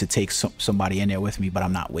hoping to take somebody in there with me, but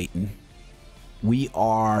I'm not waiting. We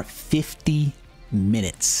are 50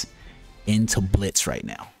 minutes into Blitz right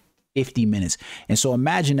now. 50 minutes. And so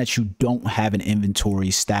imagine that you don't have an inventory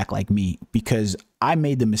stack like me, because I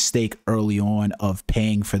made the mistake early on of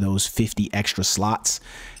paying for those 50 extra slots.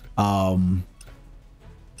 I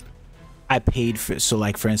paid for, so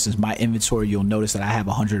like for instance, my inventory, you'll notice that I have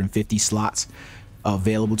 150 slots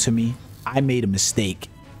available to me. I made a mistake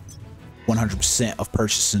 100% of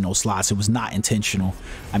purchasing those slots. It was not intentional.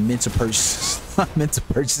 I meant to purchase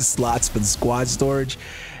slots for the squad storage,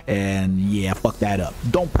 and yeah, fuck that up.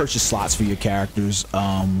 Don't purchase slots for your characters.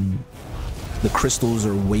 The crystals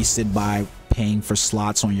are wasted by paying for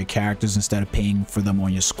slots on your characters instead of paying for them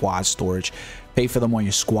on your squad storage. Pay for them on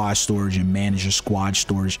your squad storage and manage your squad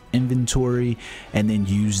storage inventory, and then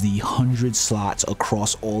use the 100 slots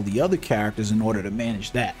across all the other characters in order to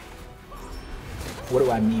manage that. What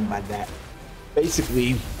do I mean by that?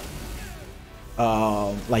 Basically,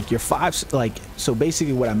 like your 5, like, so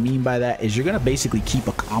basically what I mean by that is you're gonna basically keep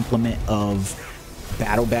a complement of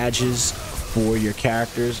battle badges for your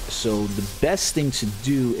characters. So the best thing to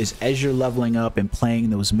do is, as you're leveling up and playing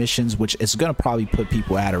those missions, which is gonna probably put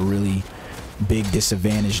people at a really big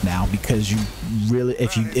disadvantage now, because you really,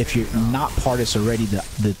 if you're not part of this already,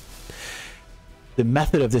 the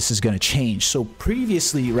method of this is going to change. So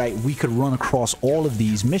previously, right, we could run across all of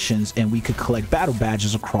these missions and we could collect battle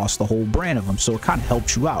badges across the whole brand of them. So it kind of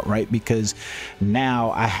helps you out, right? Because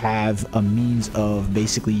now I have a means of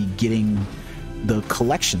basically getting the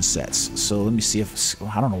collection sets. So let me see if,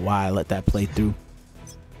 I don't know why I let that play through.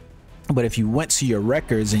 But if you went to your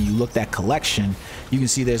records and you looked at collection, you can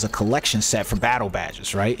see there's a collection set for battle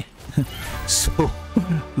badges, right? So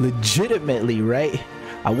legitimately, right,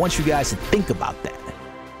 I want you guys to think about that,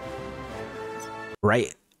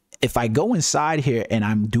 right? If I go inside here and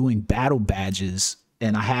I'm doing battle badges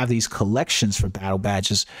and I have these collections for battle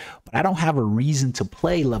badges, but I don't have a reason to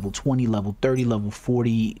play level 20, level 30, level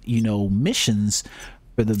 40, you know, missions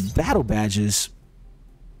for the battle badges,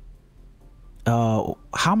 how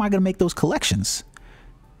am I going to make those collections?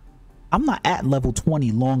 I'm not at level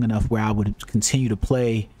 20 long enough where I would continue to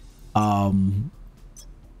play. I'm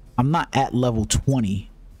not at level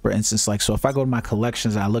 20, for instance. Like, so if I go to my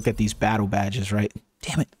collections and I look at these battle badges, right?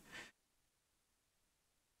 Damn it.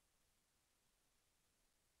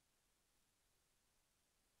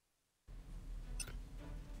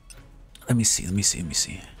 Let me see.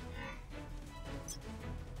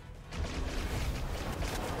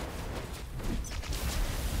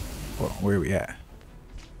 Hold on, where are we at?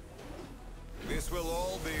 This will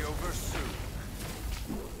all be over soon.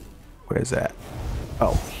 Where's that?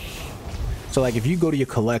 Oh, so like if you go to your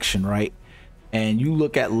collection, right, and you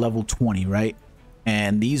look at level 20, right,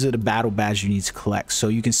 and these are the battle badges you need to collect. So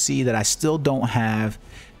you can see that I still don't have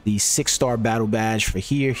the 6-star battle badge for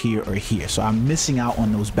here, here, or here. So I'm missing out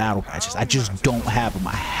on those battle badges. I just don't have them.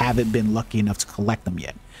 I haven't been lucky enough to collect them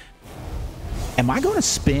yet. Am I going to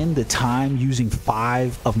spend the time using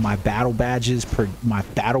 5 of my battle badges per my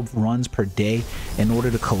battle runs per day in order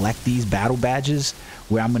to collect these battle badges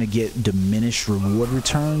where I'm going to get diminished reward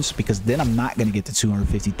returns? Because then I'm not going to get the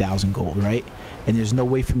 250,000 gold, right? And there's no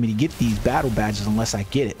way for me to get these battle badges unless I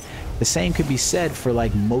get it. The same could be said for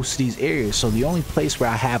like most of these areas. So the only place where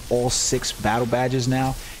I have all 6 battle badges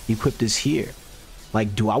now equipped is here.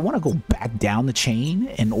 Like, do I want to go back down the chain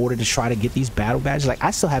in order to try to get these battle badges? Like,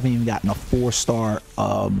 I still haven't even gotten a 4-star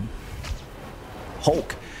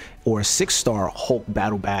Hulk or a 6-star Hulk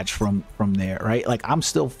battle badge from there, right? Like, I'm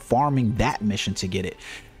still farming that mission to get it.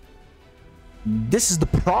 This is the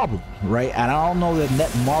problem, right? And I don't know that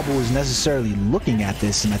Netmarble is necessarily looking at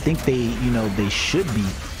this, and I think they, you know, they should be.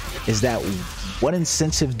 Is that what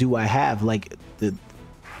incentive do I have? Like,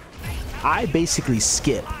 I basically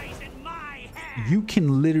skip. You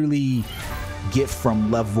can literally get from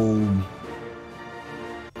level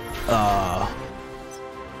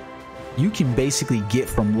you can basically get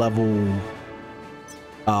from level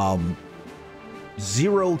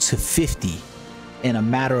 0 to 50 in a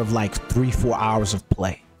matter of like 3-4 hours of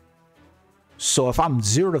play. So if I'm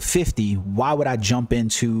 0 to 50, why would I jump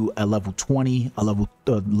into a level 20, a level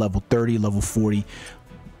 30, level 40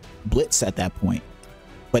 blitz at that point?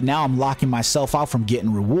 But now I'm locking myself out from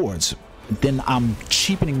getting rewards. Then I'm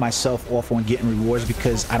cheapening myself off on getting rewards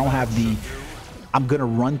because I don't have the, I'm gonna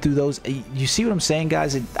run through those. You see what I'm saying,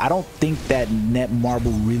 guys? I don't think that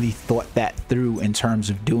Netmarble really thought that through in terms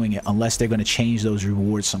of doing it, unless they're gonna change those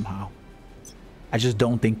rewards somehow. I just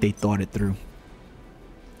don't think they thought it through.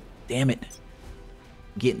 Damn it.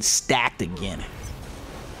 Getting stacked again.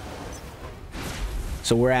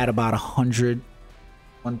 So we're at about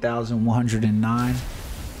 1,109.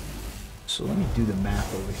 So let me do the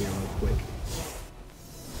math over here real quick.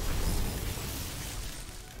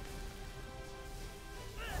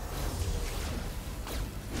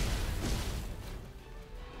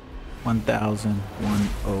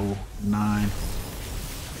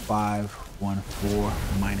 $1,109,514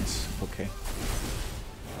 minus. Okay.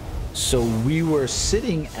 So we were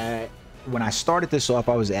sitting at, when I started this off,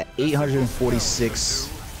 I was at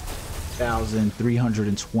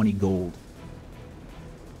 846,320 gold.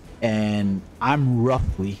 And I'm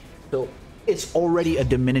roughly, so it's already a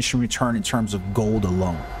diminishing return in terms of gold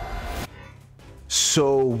alone.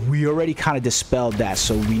 So we already kind of dispelled that.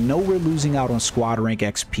 So we know we're losing out on squad rank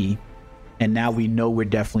XP, and now we know we're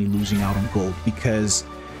definitely losing out on gold, because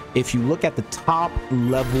if you look at the top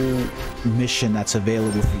level mission that's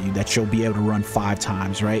available for you that you'll be able to run 5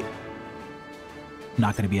 times, right? I'm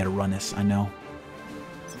not going to be able to run this, I know.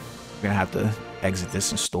 We're going to have to exit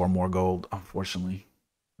this and store more gold, unfortunately.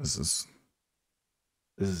 This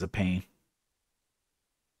is a pain.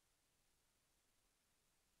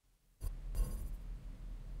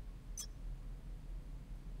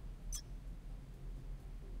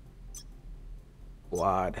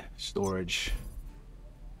 Squad storage.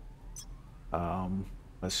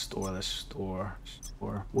 Let's store.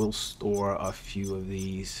 We'll store a few of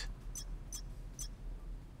these.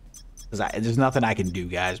 There's nothing I can do,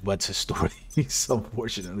 guys, but to store these,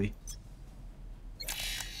 unfortunately.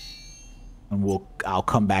 And I'll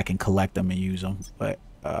come back and collect them and use them. But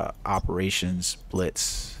operations,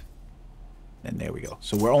 blitz, and there we go.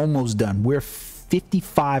 So we're almost done. We're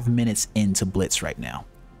 55 minutes into blitz right now.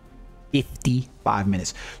 55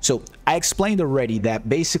 minutes. So I explained already that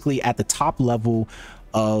basically at the top level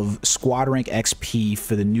of squad rank XP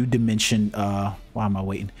for the new dimension, why am I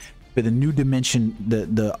waiting? For the new dimension,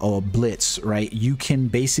 the blitz, right? You can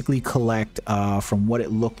basically collect from what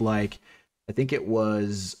it looked like. I think it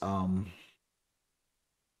was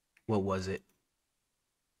what was it?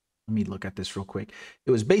 Let me look at this real quick.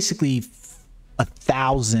 It was basically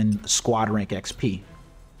 1,000 squad rank XP.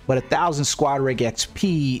 But 1,000 squad rank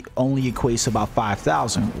XP only equates to about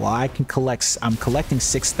 5,000. Well, I'm collecting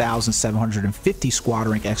 6,750 squad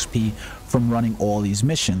rank XP from running all these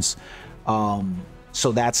missions.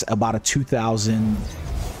 So that's about a 2,000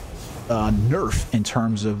 nerf in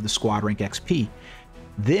terms of the squad rank XP.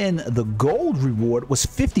 Then the gold reward was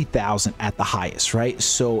 50,000 at the highest, right?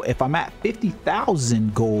 So if I'm at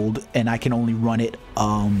 50,000 gold and I can only run it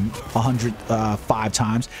 105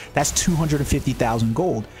 times, that's 250,000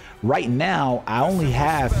 gold. Right now, I only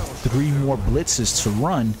have 3 more blitzes to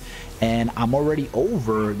run, and I'm already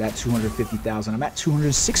over that 250,000. I'm at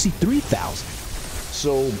 263,000.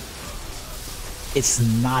 So it's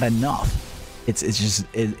not enough. It's just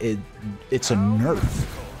it's a nerf.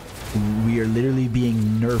 We are literally being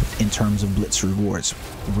nerfed in terms of blitz rewards.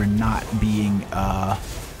 We're not being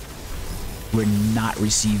we're not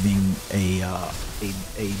receiving a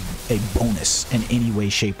bonus in any way,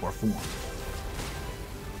 shape, or form.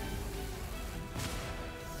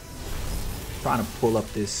 Trying to pull up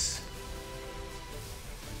this.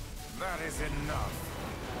 That is enough.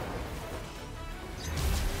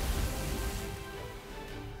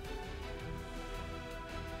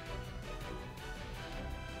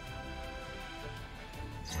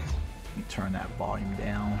 Let me turn that volume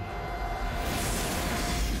down.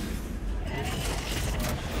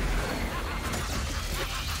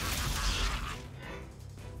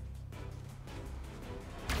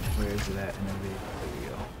 Where is it at in the video? There we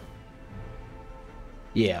go.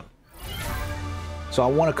 Yeah. So I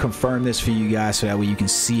want to confirm this for you guys so that way you can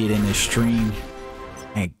see it in the stream.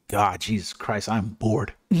 And God, Jesus Christ, I'm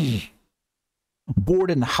bored.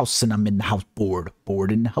 Bored in the house and I'm in the house.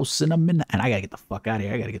 Bored in the house and I'm in and I gotta get the fuck out of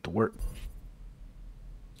here. I gotta get to work.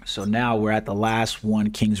 So now we're at the last one,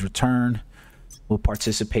 King's Return. We'll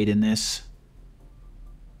participate in this.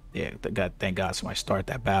 Yeah, thank God somebody started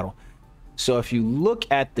that battle. So if you look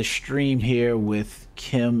at the stream here with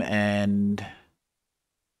Kim and...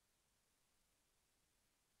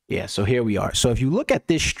 Yeah, so here we are. So if you look at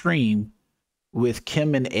this stream with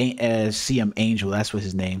Kim and CM Angel, that's what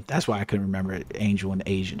his name. That's why I couldn't remember it. Angel and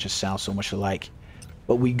Asian just sound so much alike.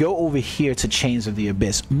 But we go over here to Chains of the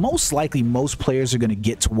Abyss. Most likely, most players are going to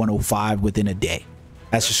get to 105 within a day.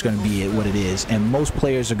 That's just going to be what it is. And most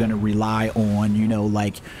players are going to rely on, you know,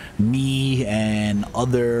 like me and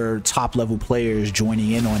other top level players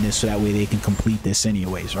joining in on this so that way they can complete this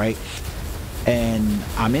anyways, right? And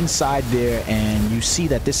I'm inside there and you see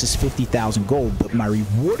that this is 50,000 gold, but my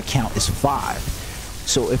reward count is 5.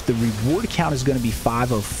 So if the reward count is going to be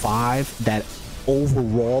 5 of 5, that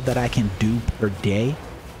overall that I can do per day,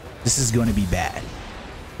 this is going to be bad.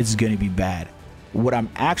 It's going to be bad. What I'm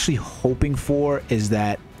actually hoping for is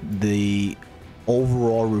that the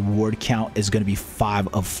overall reward count is going to be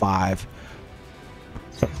 5 of 5.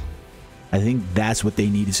 I think that's what they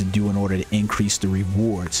needed to do in order to increase the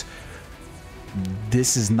rewards.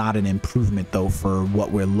 This is not an improvement though for what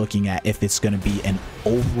we're looking at if it's going to be an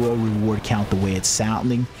overall reward count the way it's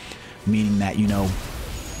sounding, meaning that, you know,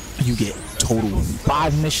 you get total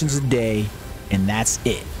 5 missions a day and that's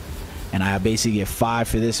it, and I basically get 5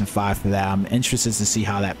 for this and 5 for that. I'm interested to see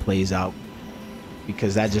how that plays out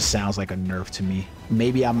because that just sounds like a nerf to me.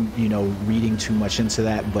 Maybe I'm, you know, reading too much into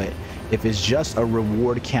that, but if it's just a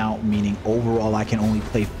reward count, meaning overall I can only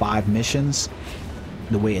play 5 missions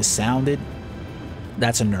the way it sounded,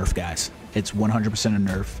 that's a nerf, guys. It's 100% a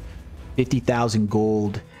nerf. 50,000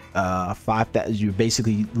 gold, 5,000. You're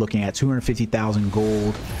basically looking at 250,000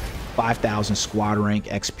 gold, 5,000 squad rank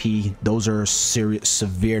XP. Those are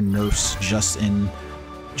severe nerfs just in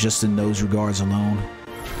those regards alone.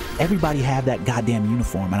 Everybody have that goddamn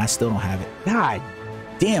uniform, and I still don't have it. God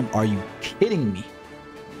damn, are you kidding me?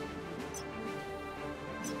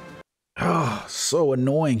 Oh, so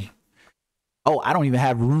annoying. Oh, I don't even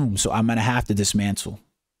have room, so I'm gonna have to dismantle.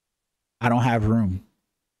 I don't have room.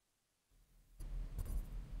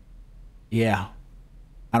 Yeah,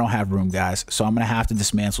 I don't have room, guys, so I'm gonna have to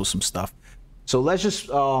dismantle some stuff. So let's just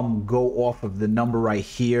go off of the number right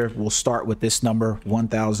here. We'll start with this number,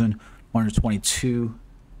 1,122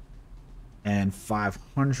 and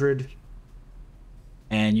 500,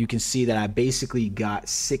 and you can see that I basically got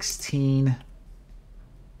 16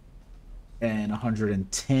 and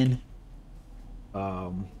 110.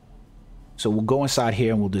 So we'll go inside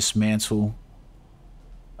here and we'll dismantle.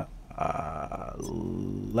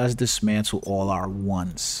 Let's dismantle all our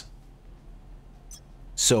ones.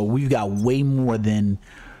 So we've got way more than,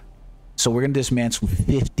 so we're gonna dismantle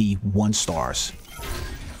 50 1-stars.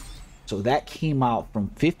 So that came out from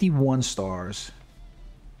 51 stars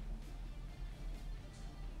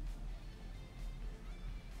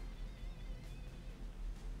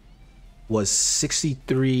was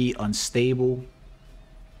 63 unstable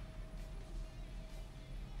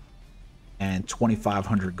and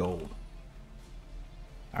 2,500 gold.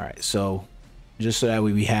 All right, so just so that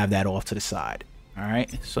way we have that off to the side. All right,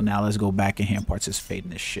 so now let's go back in here and participate in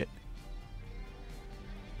this shit.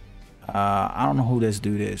 I don't know who this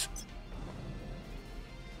dude is.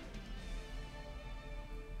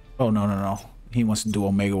 Oh, no. He wants to do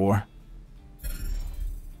Omega War.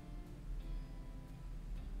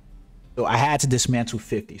 So I had to dismantle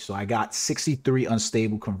 50. So I got 63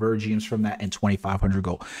 unstable convergiums from that and 2,500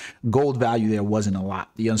 gold. Gold value there wasn't a lot.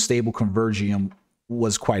 The unstable convergium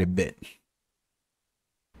was quite a bit.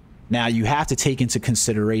 Now you have to take into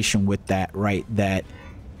consideration with that, right, that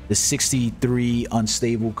the 63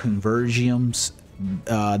 unstable convergiums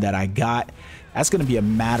that I got, that's going to be a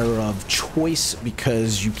matter of choice,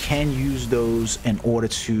 because you can use those in order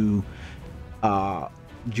to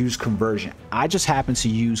use conversion. I just happen to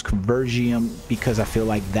use convergium because I feel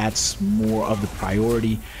like that's more of the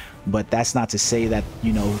priority, but that's not to say that,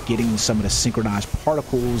 you know, getting some of the synchronized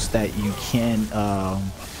particles that you can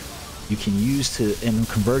use to in the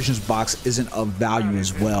conversions box isn't of value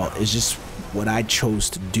as well. It's just what I chose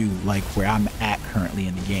to do, like where I'm at currently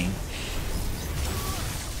in the game.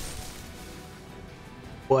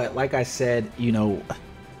 But like I said, you know,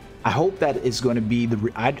 I hope that it's going to be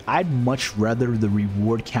the I'd much rather the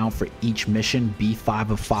reward count for each mission be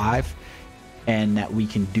 5 of 5, and that we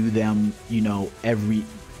can do them, you know,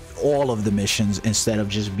 all of the missions, instead of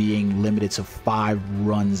just being limited to 5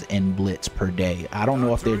 runs in Blitz per day. I don't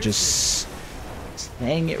know if they're just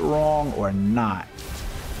saying it wrong or not.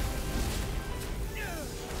 I'm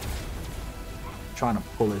trying to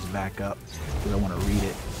pull this back up because I want to read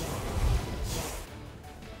it.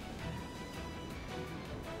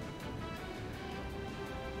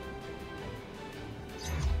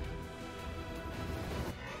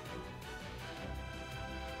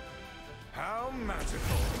 How magical.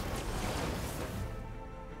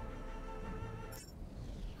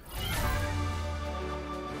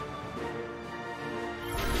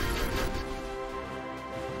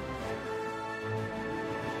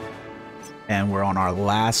 And we're on our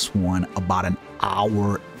last one, about an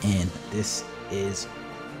hour in. This is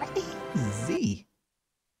crazy.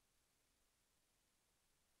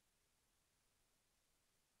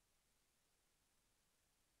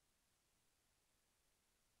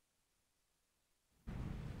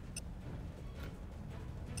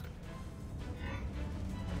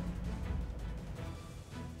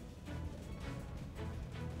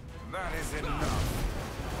 That is enough.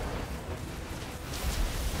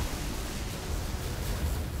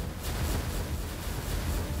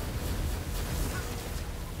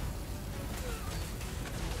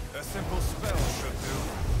 A simple spell should do.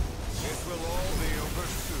 This will all be over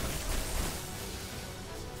soon.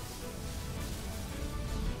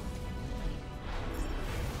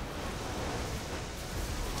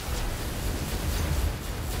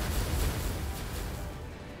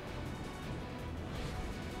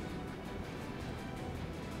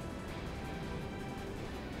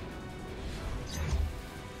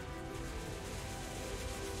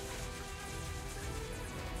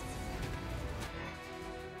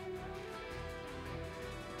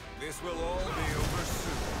 This will all be over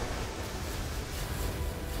soon.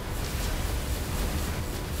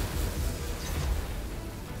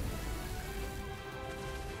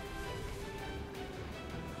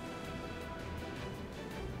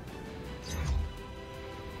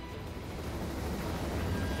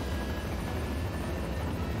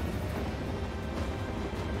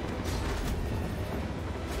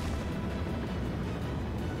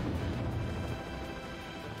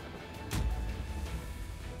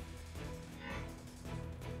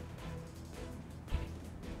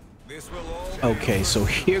 Okay, so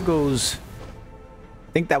here goes.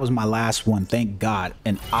 I think that was my last one. Thank God.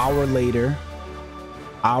 An hour later,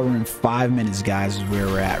 hour and 5 minutes, guys, is where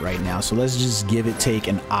we're at right now. So let's just give it take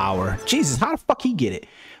an hour. Jesus, how the fuck he get it?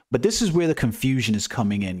 But this is where the confusion is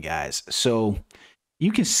coming in, guys. So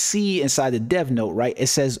you can see inside the dev note, right? It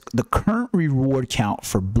says the current reward count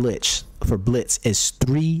for Blitz is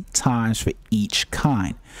 3 times for each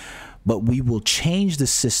kind, but we will change the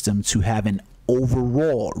system to have an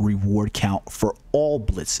overall reward count for all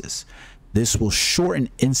blitzes. This will shorten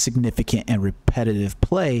insignificant and repetitive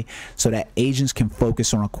play so that agents can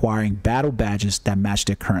focus on acquiring battle badges that match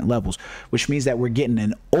their current levels, which means that we're getting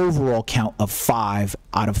an overall count of 5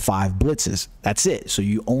 out of 5 blitzes. That's it. So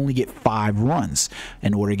you only get 5 runs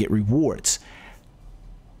in order to get rewards.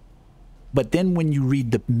 But then when you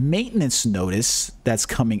read the maintenance notice that's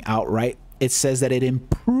coming out, right, it says that it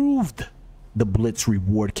improved the Blitz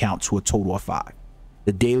reward count to a total of 5.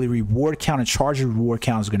 The daily reward count and charge reward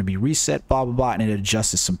count is going to be reset, blah, blah, blah, and it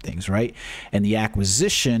adjusted some things, right? And the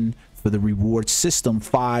acquisition for the reward system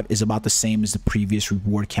 5 is about the same as the previous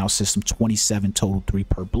reward count system, 27 total, 3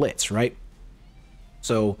 per Blitz, right?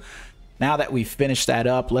 So Now that we finished that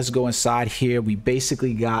up, let's go inside here. We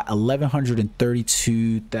basically got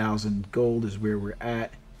 1132,000 gold is where we're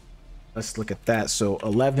at. Let's look at that. So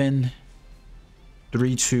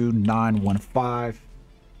 11,32915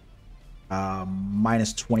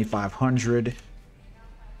 minus 2,500.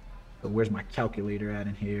 So where's my calculator at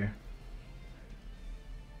in here?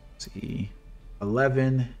 Let's see,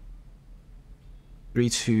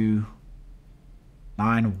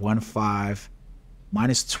 11,32915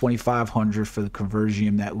 minus 2,500 for the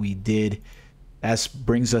convergium that we did. That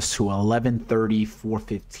brings us to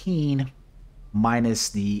 1130,415 minus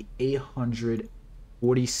the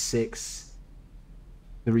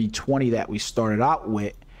 846,320 that we started out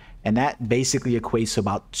with. And that basically equates to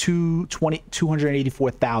about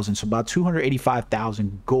 284,000. So about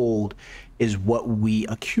 285,000 gold is what we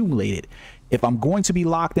accumulated. If I'm going to be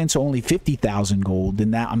locked into only 50,000 gold,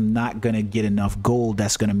 then that I'm not going to get enough gold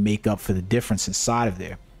that's going to make up for the difference inside of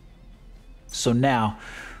there. So now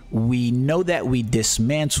we know that we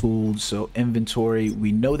dismantled, so inventory,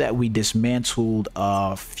 we know that we dismantled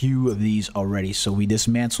a few of these already. So we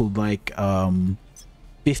dismantled like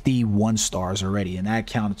 51 stars already, and that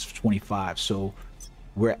counts for 25. So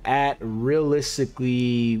we're at,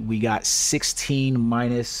 realistically, we got 16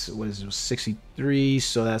 minus, what is it, 63,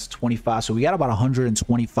 so that's 25. So we got about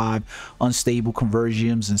 125 unstable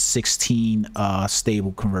convergiums and 16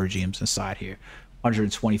 stable convergiums inside here.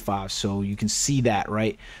 125. So you can see that,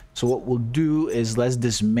 right? So what we'll do is let's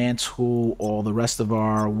dismantle all the rest of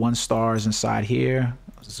our 1 stars inside here.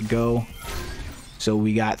 Let's go. So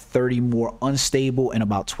we got 30 more unstable and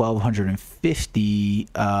about 1,250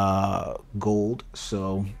 gold.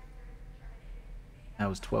 So that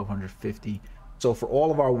was 1,250. So for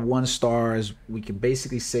all of our 1 stars, we can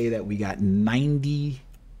basically say that we got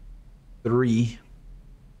 93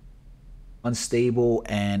 unstable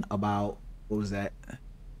and about, what was that?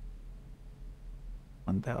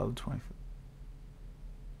 1,020.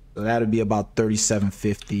 So that would be about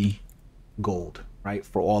 3,750 gold, right?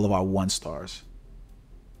 For all of our 1 stars.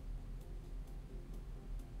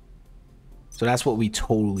 So that's what we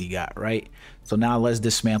totally got, right? So now let's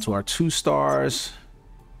dismantle our 2 stars.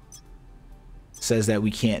 It says that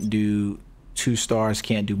we can't do 2 stars,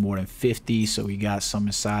 can't do more than 50. So we got some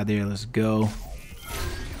inside there. Let's go.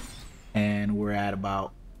 And we're at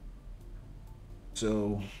about,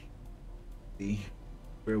 so see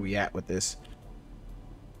where are we at with this?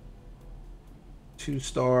 2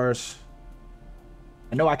 stars.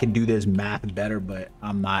 I know I can do this math better, but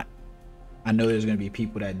I'm not. I know there's going to be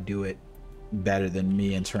people that do it better than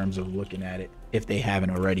me in terms of looking at it if they haven't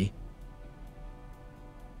already.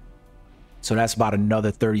 So that's about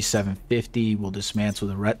another 3,750. We'll dismantle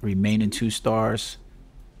the remaining 2 stars.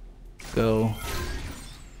 Go.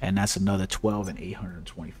 And that's another 12 and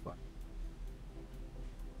 825.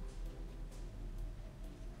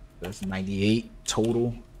 That's 98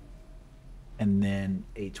 total. And then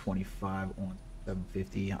 825 on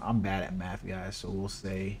 750. I'm bad at math, guys, so we'll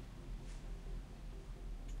say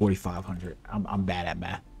 4,500. I'm bad at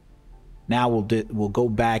math. Now we'll go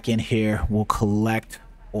back in here. We'll collect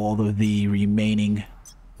all of the remaining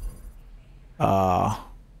ones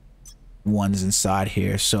inside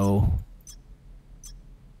here. So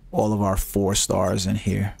all of our 4 stars in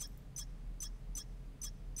here.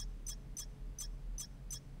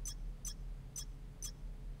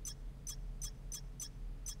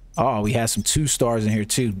 Oh, we had some 2 stars in here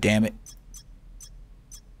too. Damn it.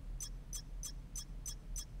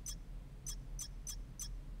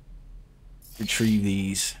 Retrieve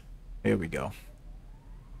these. There we go.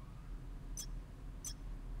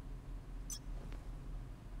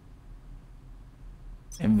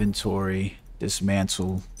 Inventory,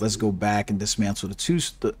 dismantle. Let's go back and dismantle the 2.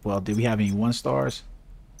 Well, did we have any 1 stars?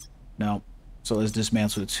 No. So let's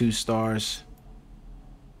dismantle the 2 stars.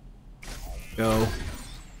 Go.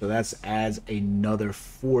 So that adds another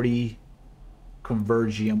 40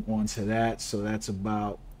 convergium onto that. So that's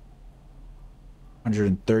about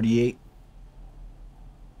 138.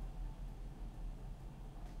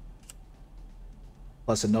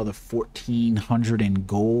 Plus another 1,400 in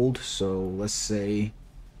gold. So let's say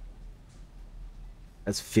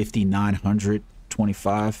that's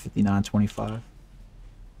 5,925, 5,925.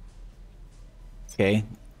 Okay.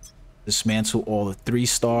 Dismantle all the 3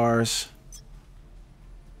 stars.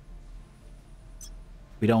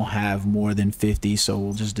 We don't have more than 50, so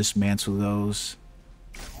we'll just dismantle those.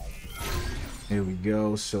 There we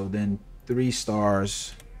go. So then 3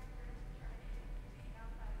 stars.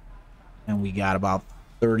 And we got about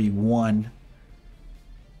 31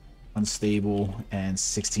 unstable and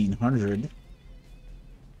 1,600.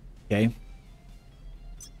 Okay.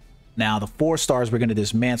 Now the 4 stars we're going to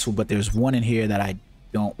dismantle, but there's one in here that I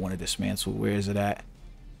don't want to dismantle. Where is it at?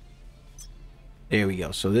 There we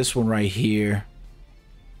go. So this one right here,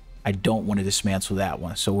 I don't want to dismantle that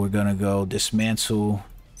one. So we're going to go dismantle,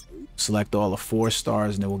 select all the 4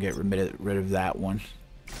 stars, and then we'll get rid of that one.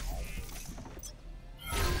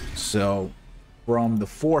 So from the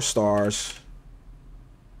 4 stars,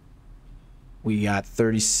 we got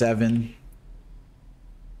 37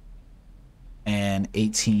 and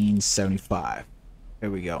 1875.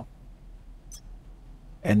 There we go.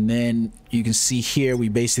 And then you can see here we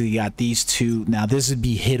basically got these two. Now this would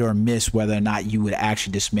be hit or miss whether or not you would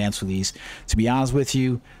actually dismantle these. To be honest with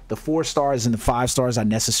you, the 4 stars and the 5 stars, I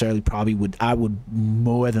necessarily probably would, I would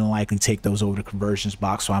more than likely take those over the conversions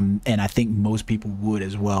box. So and I think most people would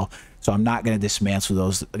as well. So I'm not going to dismantle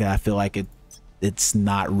those. I feel like it's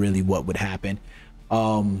not really what would happen.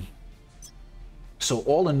 So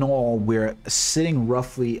all in all, we're sitting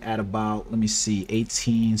roughly at about, let me see,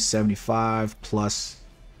 1875 plus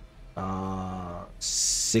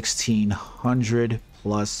 1600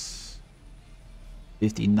 plus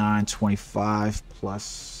 5925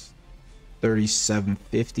 plus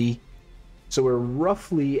 3750. So we're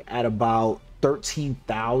roughly at about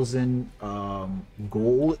 13,000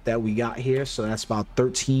 gold that we got here. So that's about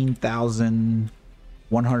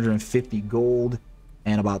 13,150 gold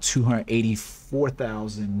and about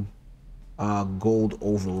 284,000 gold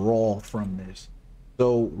overall from this.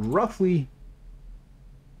 So roughly,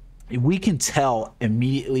 we can tell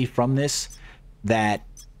immediately from this that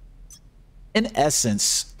in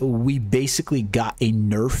essence we basically got a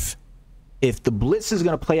nerf. If the blitz is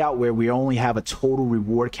going to play out where we only have a total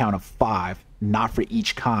reward count of 5, not for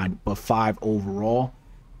each kind but 5 overall,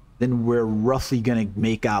 then we're roughly going to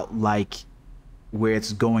make out like where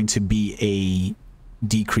it's going to be a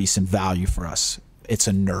decrease in value for us. It's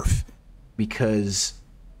a nerf because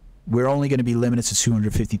we're only going to be limited to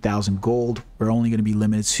 250,000 gold. We're only going to be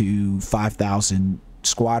limited to 5,000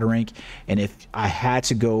 squad rank. And if I had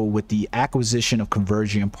to go with the acquisition of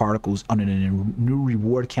Convergium particles under the new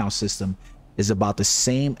reward count system, is about the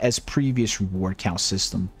same as previous reward count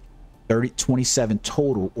system, 27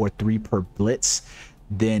 total or 3 per blitz.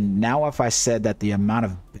 Then now if I said that the amount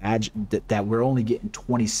of badge that we're only getting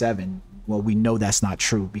 27, well, we know that's not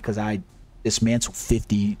true because I dismantled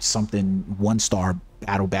 50 something 1-star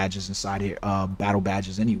battle badges inside here, battle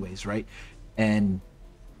badges anyways, right? And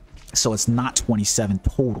so it's not 27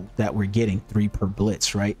 total that we're getting, 3 per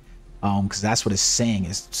blitz, right? Because that's what it's saying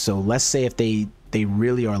is. So let's say if they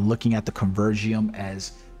really are looking at the Convergium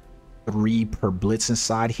as 3 per blitz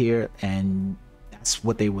inside here, and that's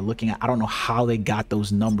what they were looking at. I don't know how they got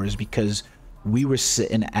those numbers because we were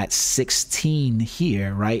sitting at 16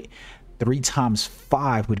 here, right? 3 times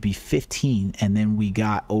 5 would be 15, and then we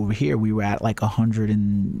got over here we were at like 100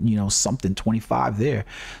 and something 25 there.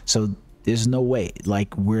 So there's no way,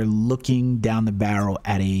 like, we're looking down the barrel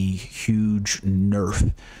at a huge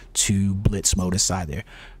nerf to blitz mode inside there.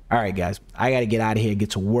 All right guys, I gotta get out of here,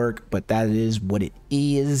 get to work, but that is what it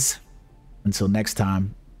is. Until next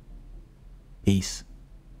time, peace.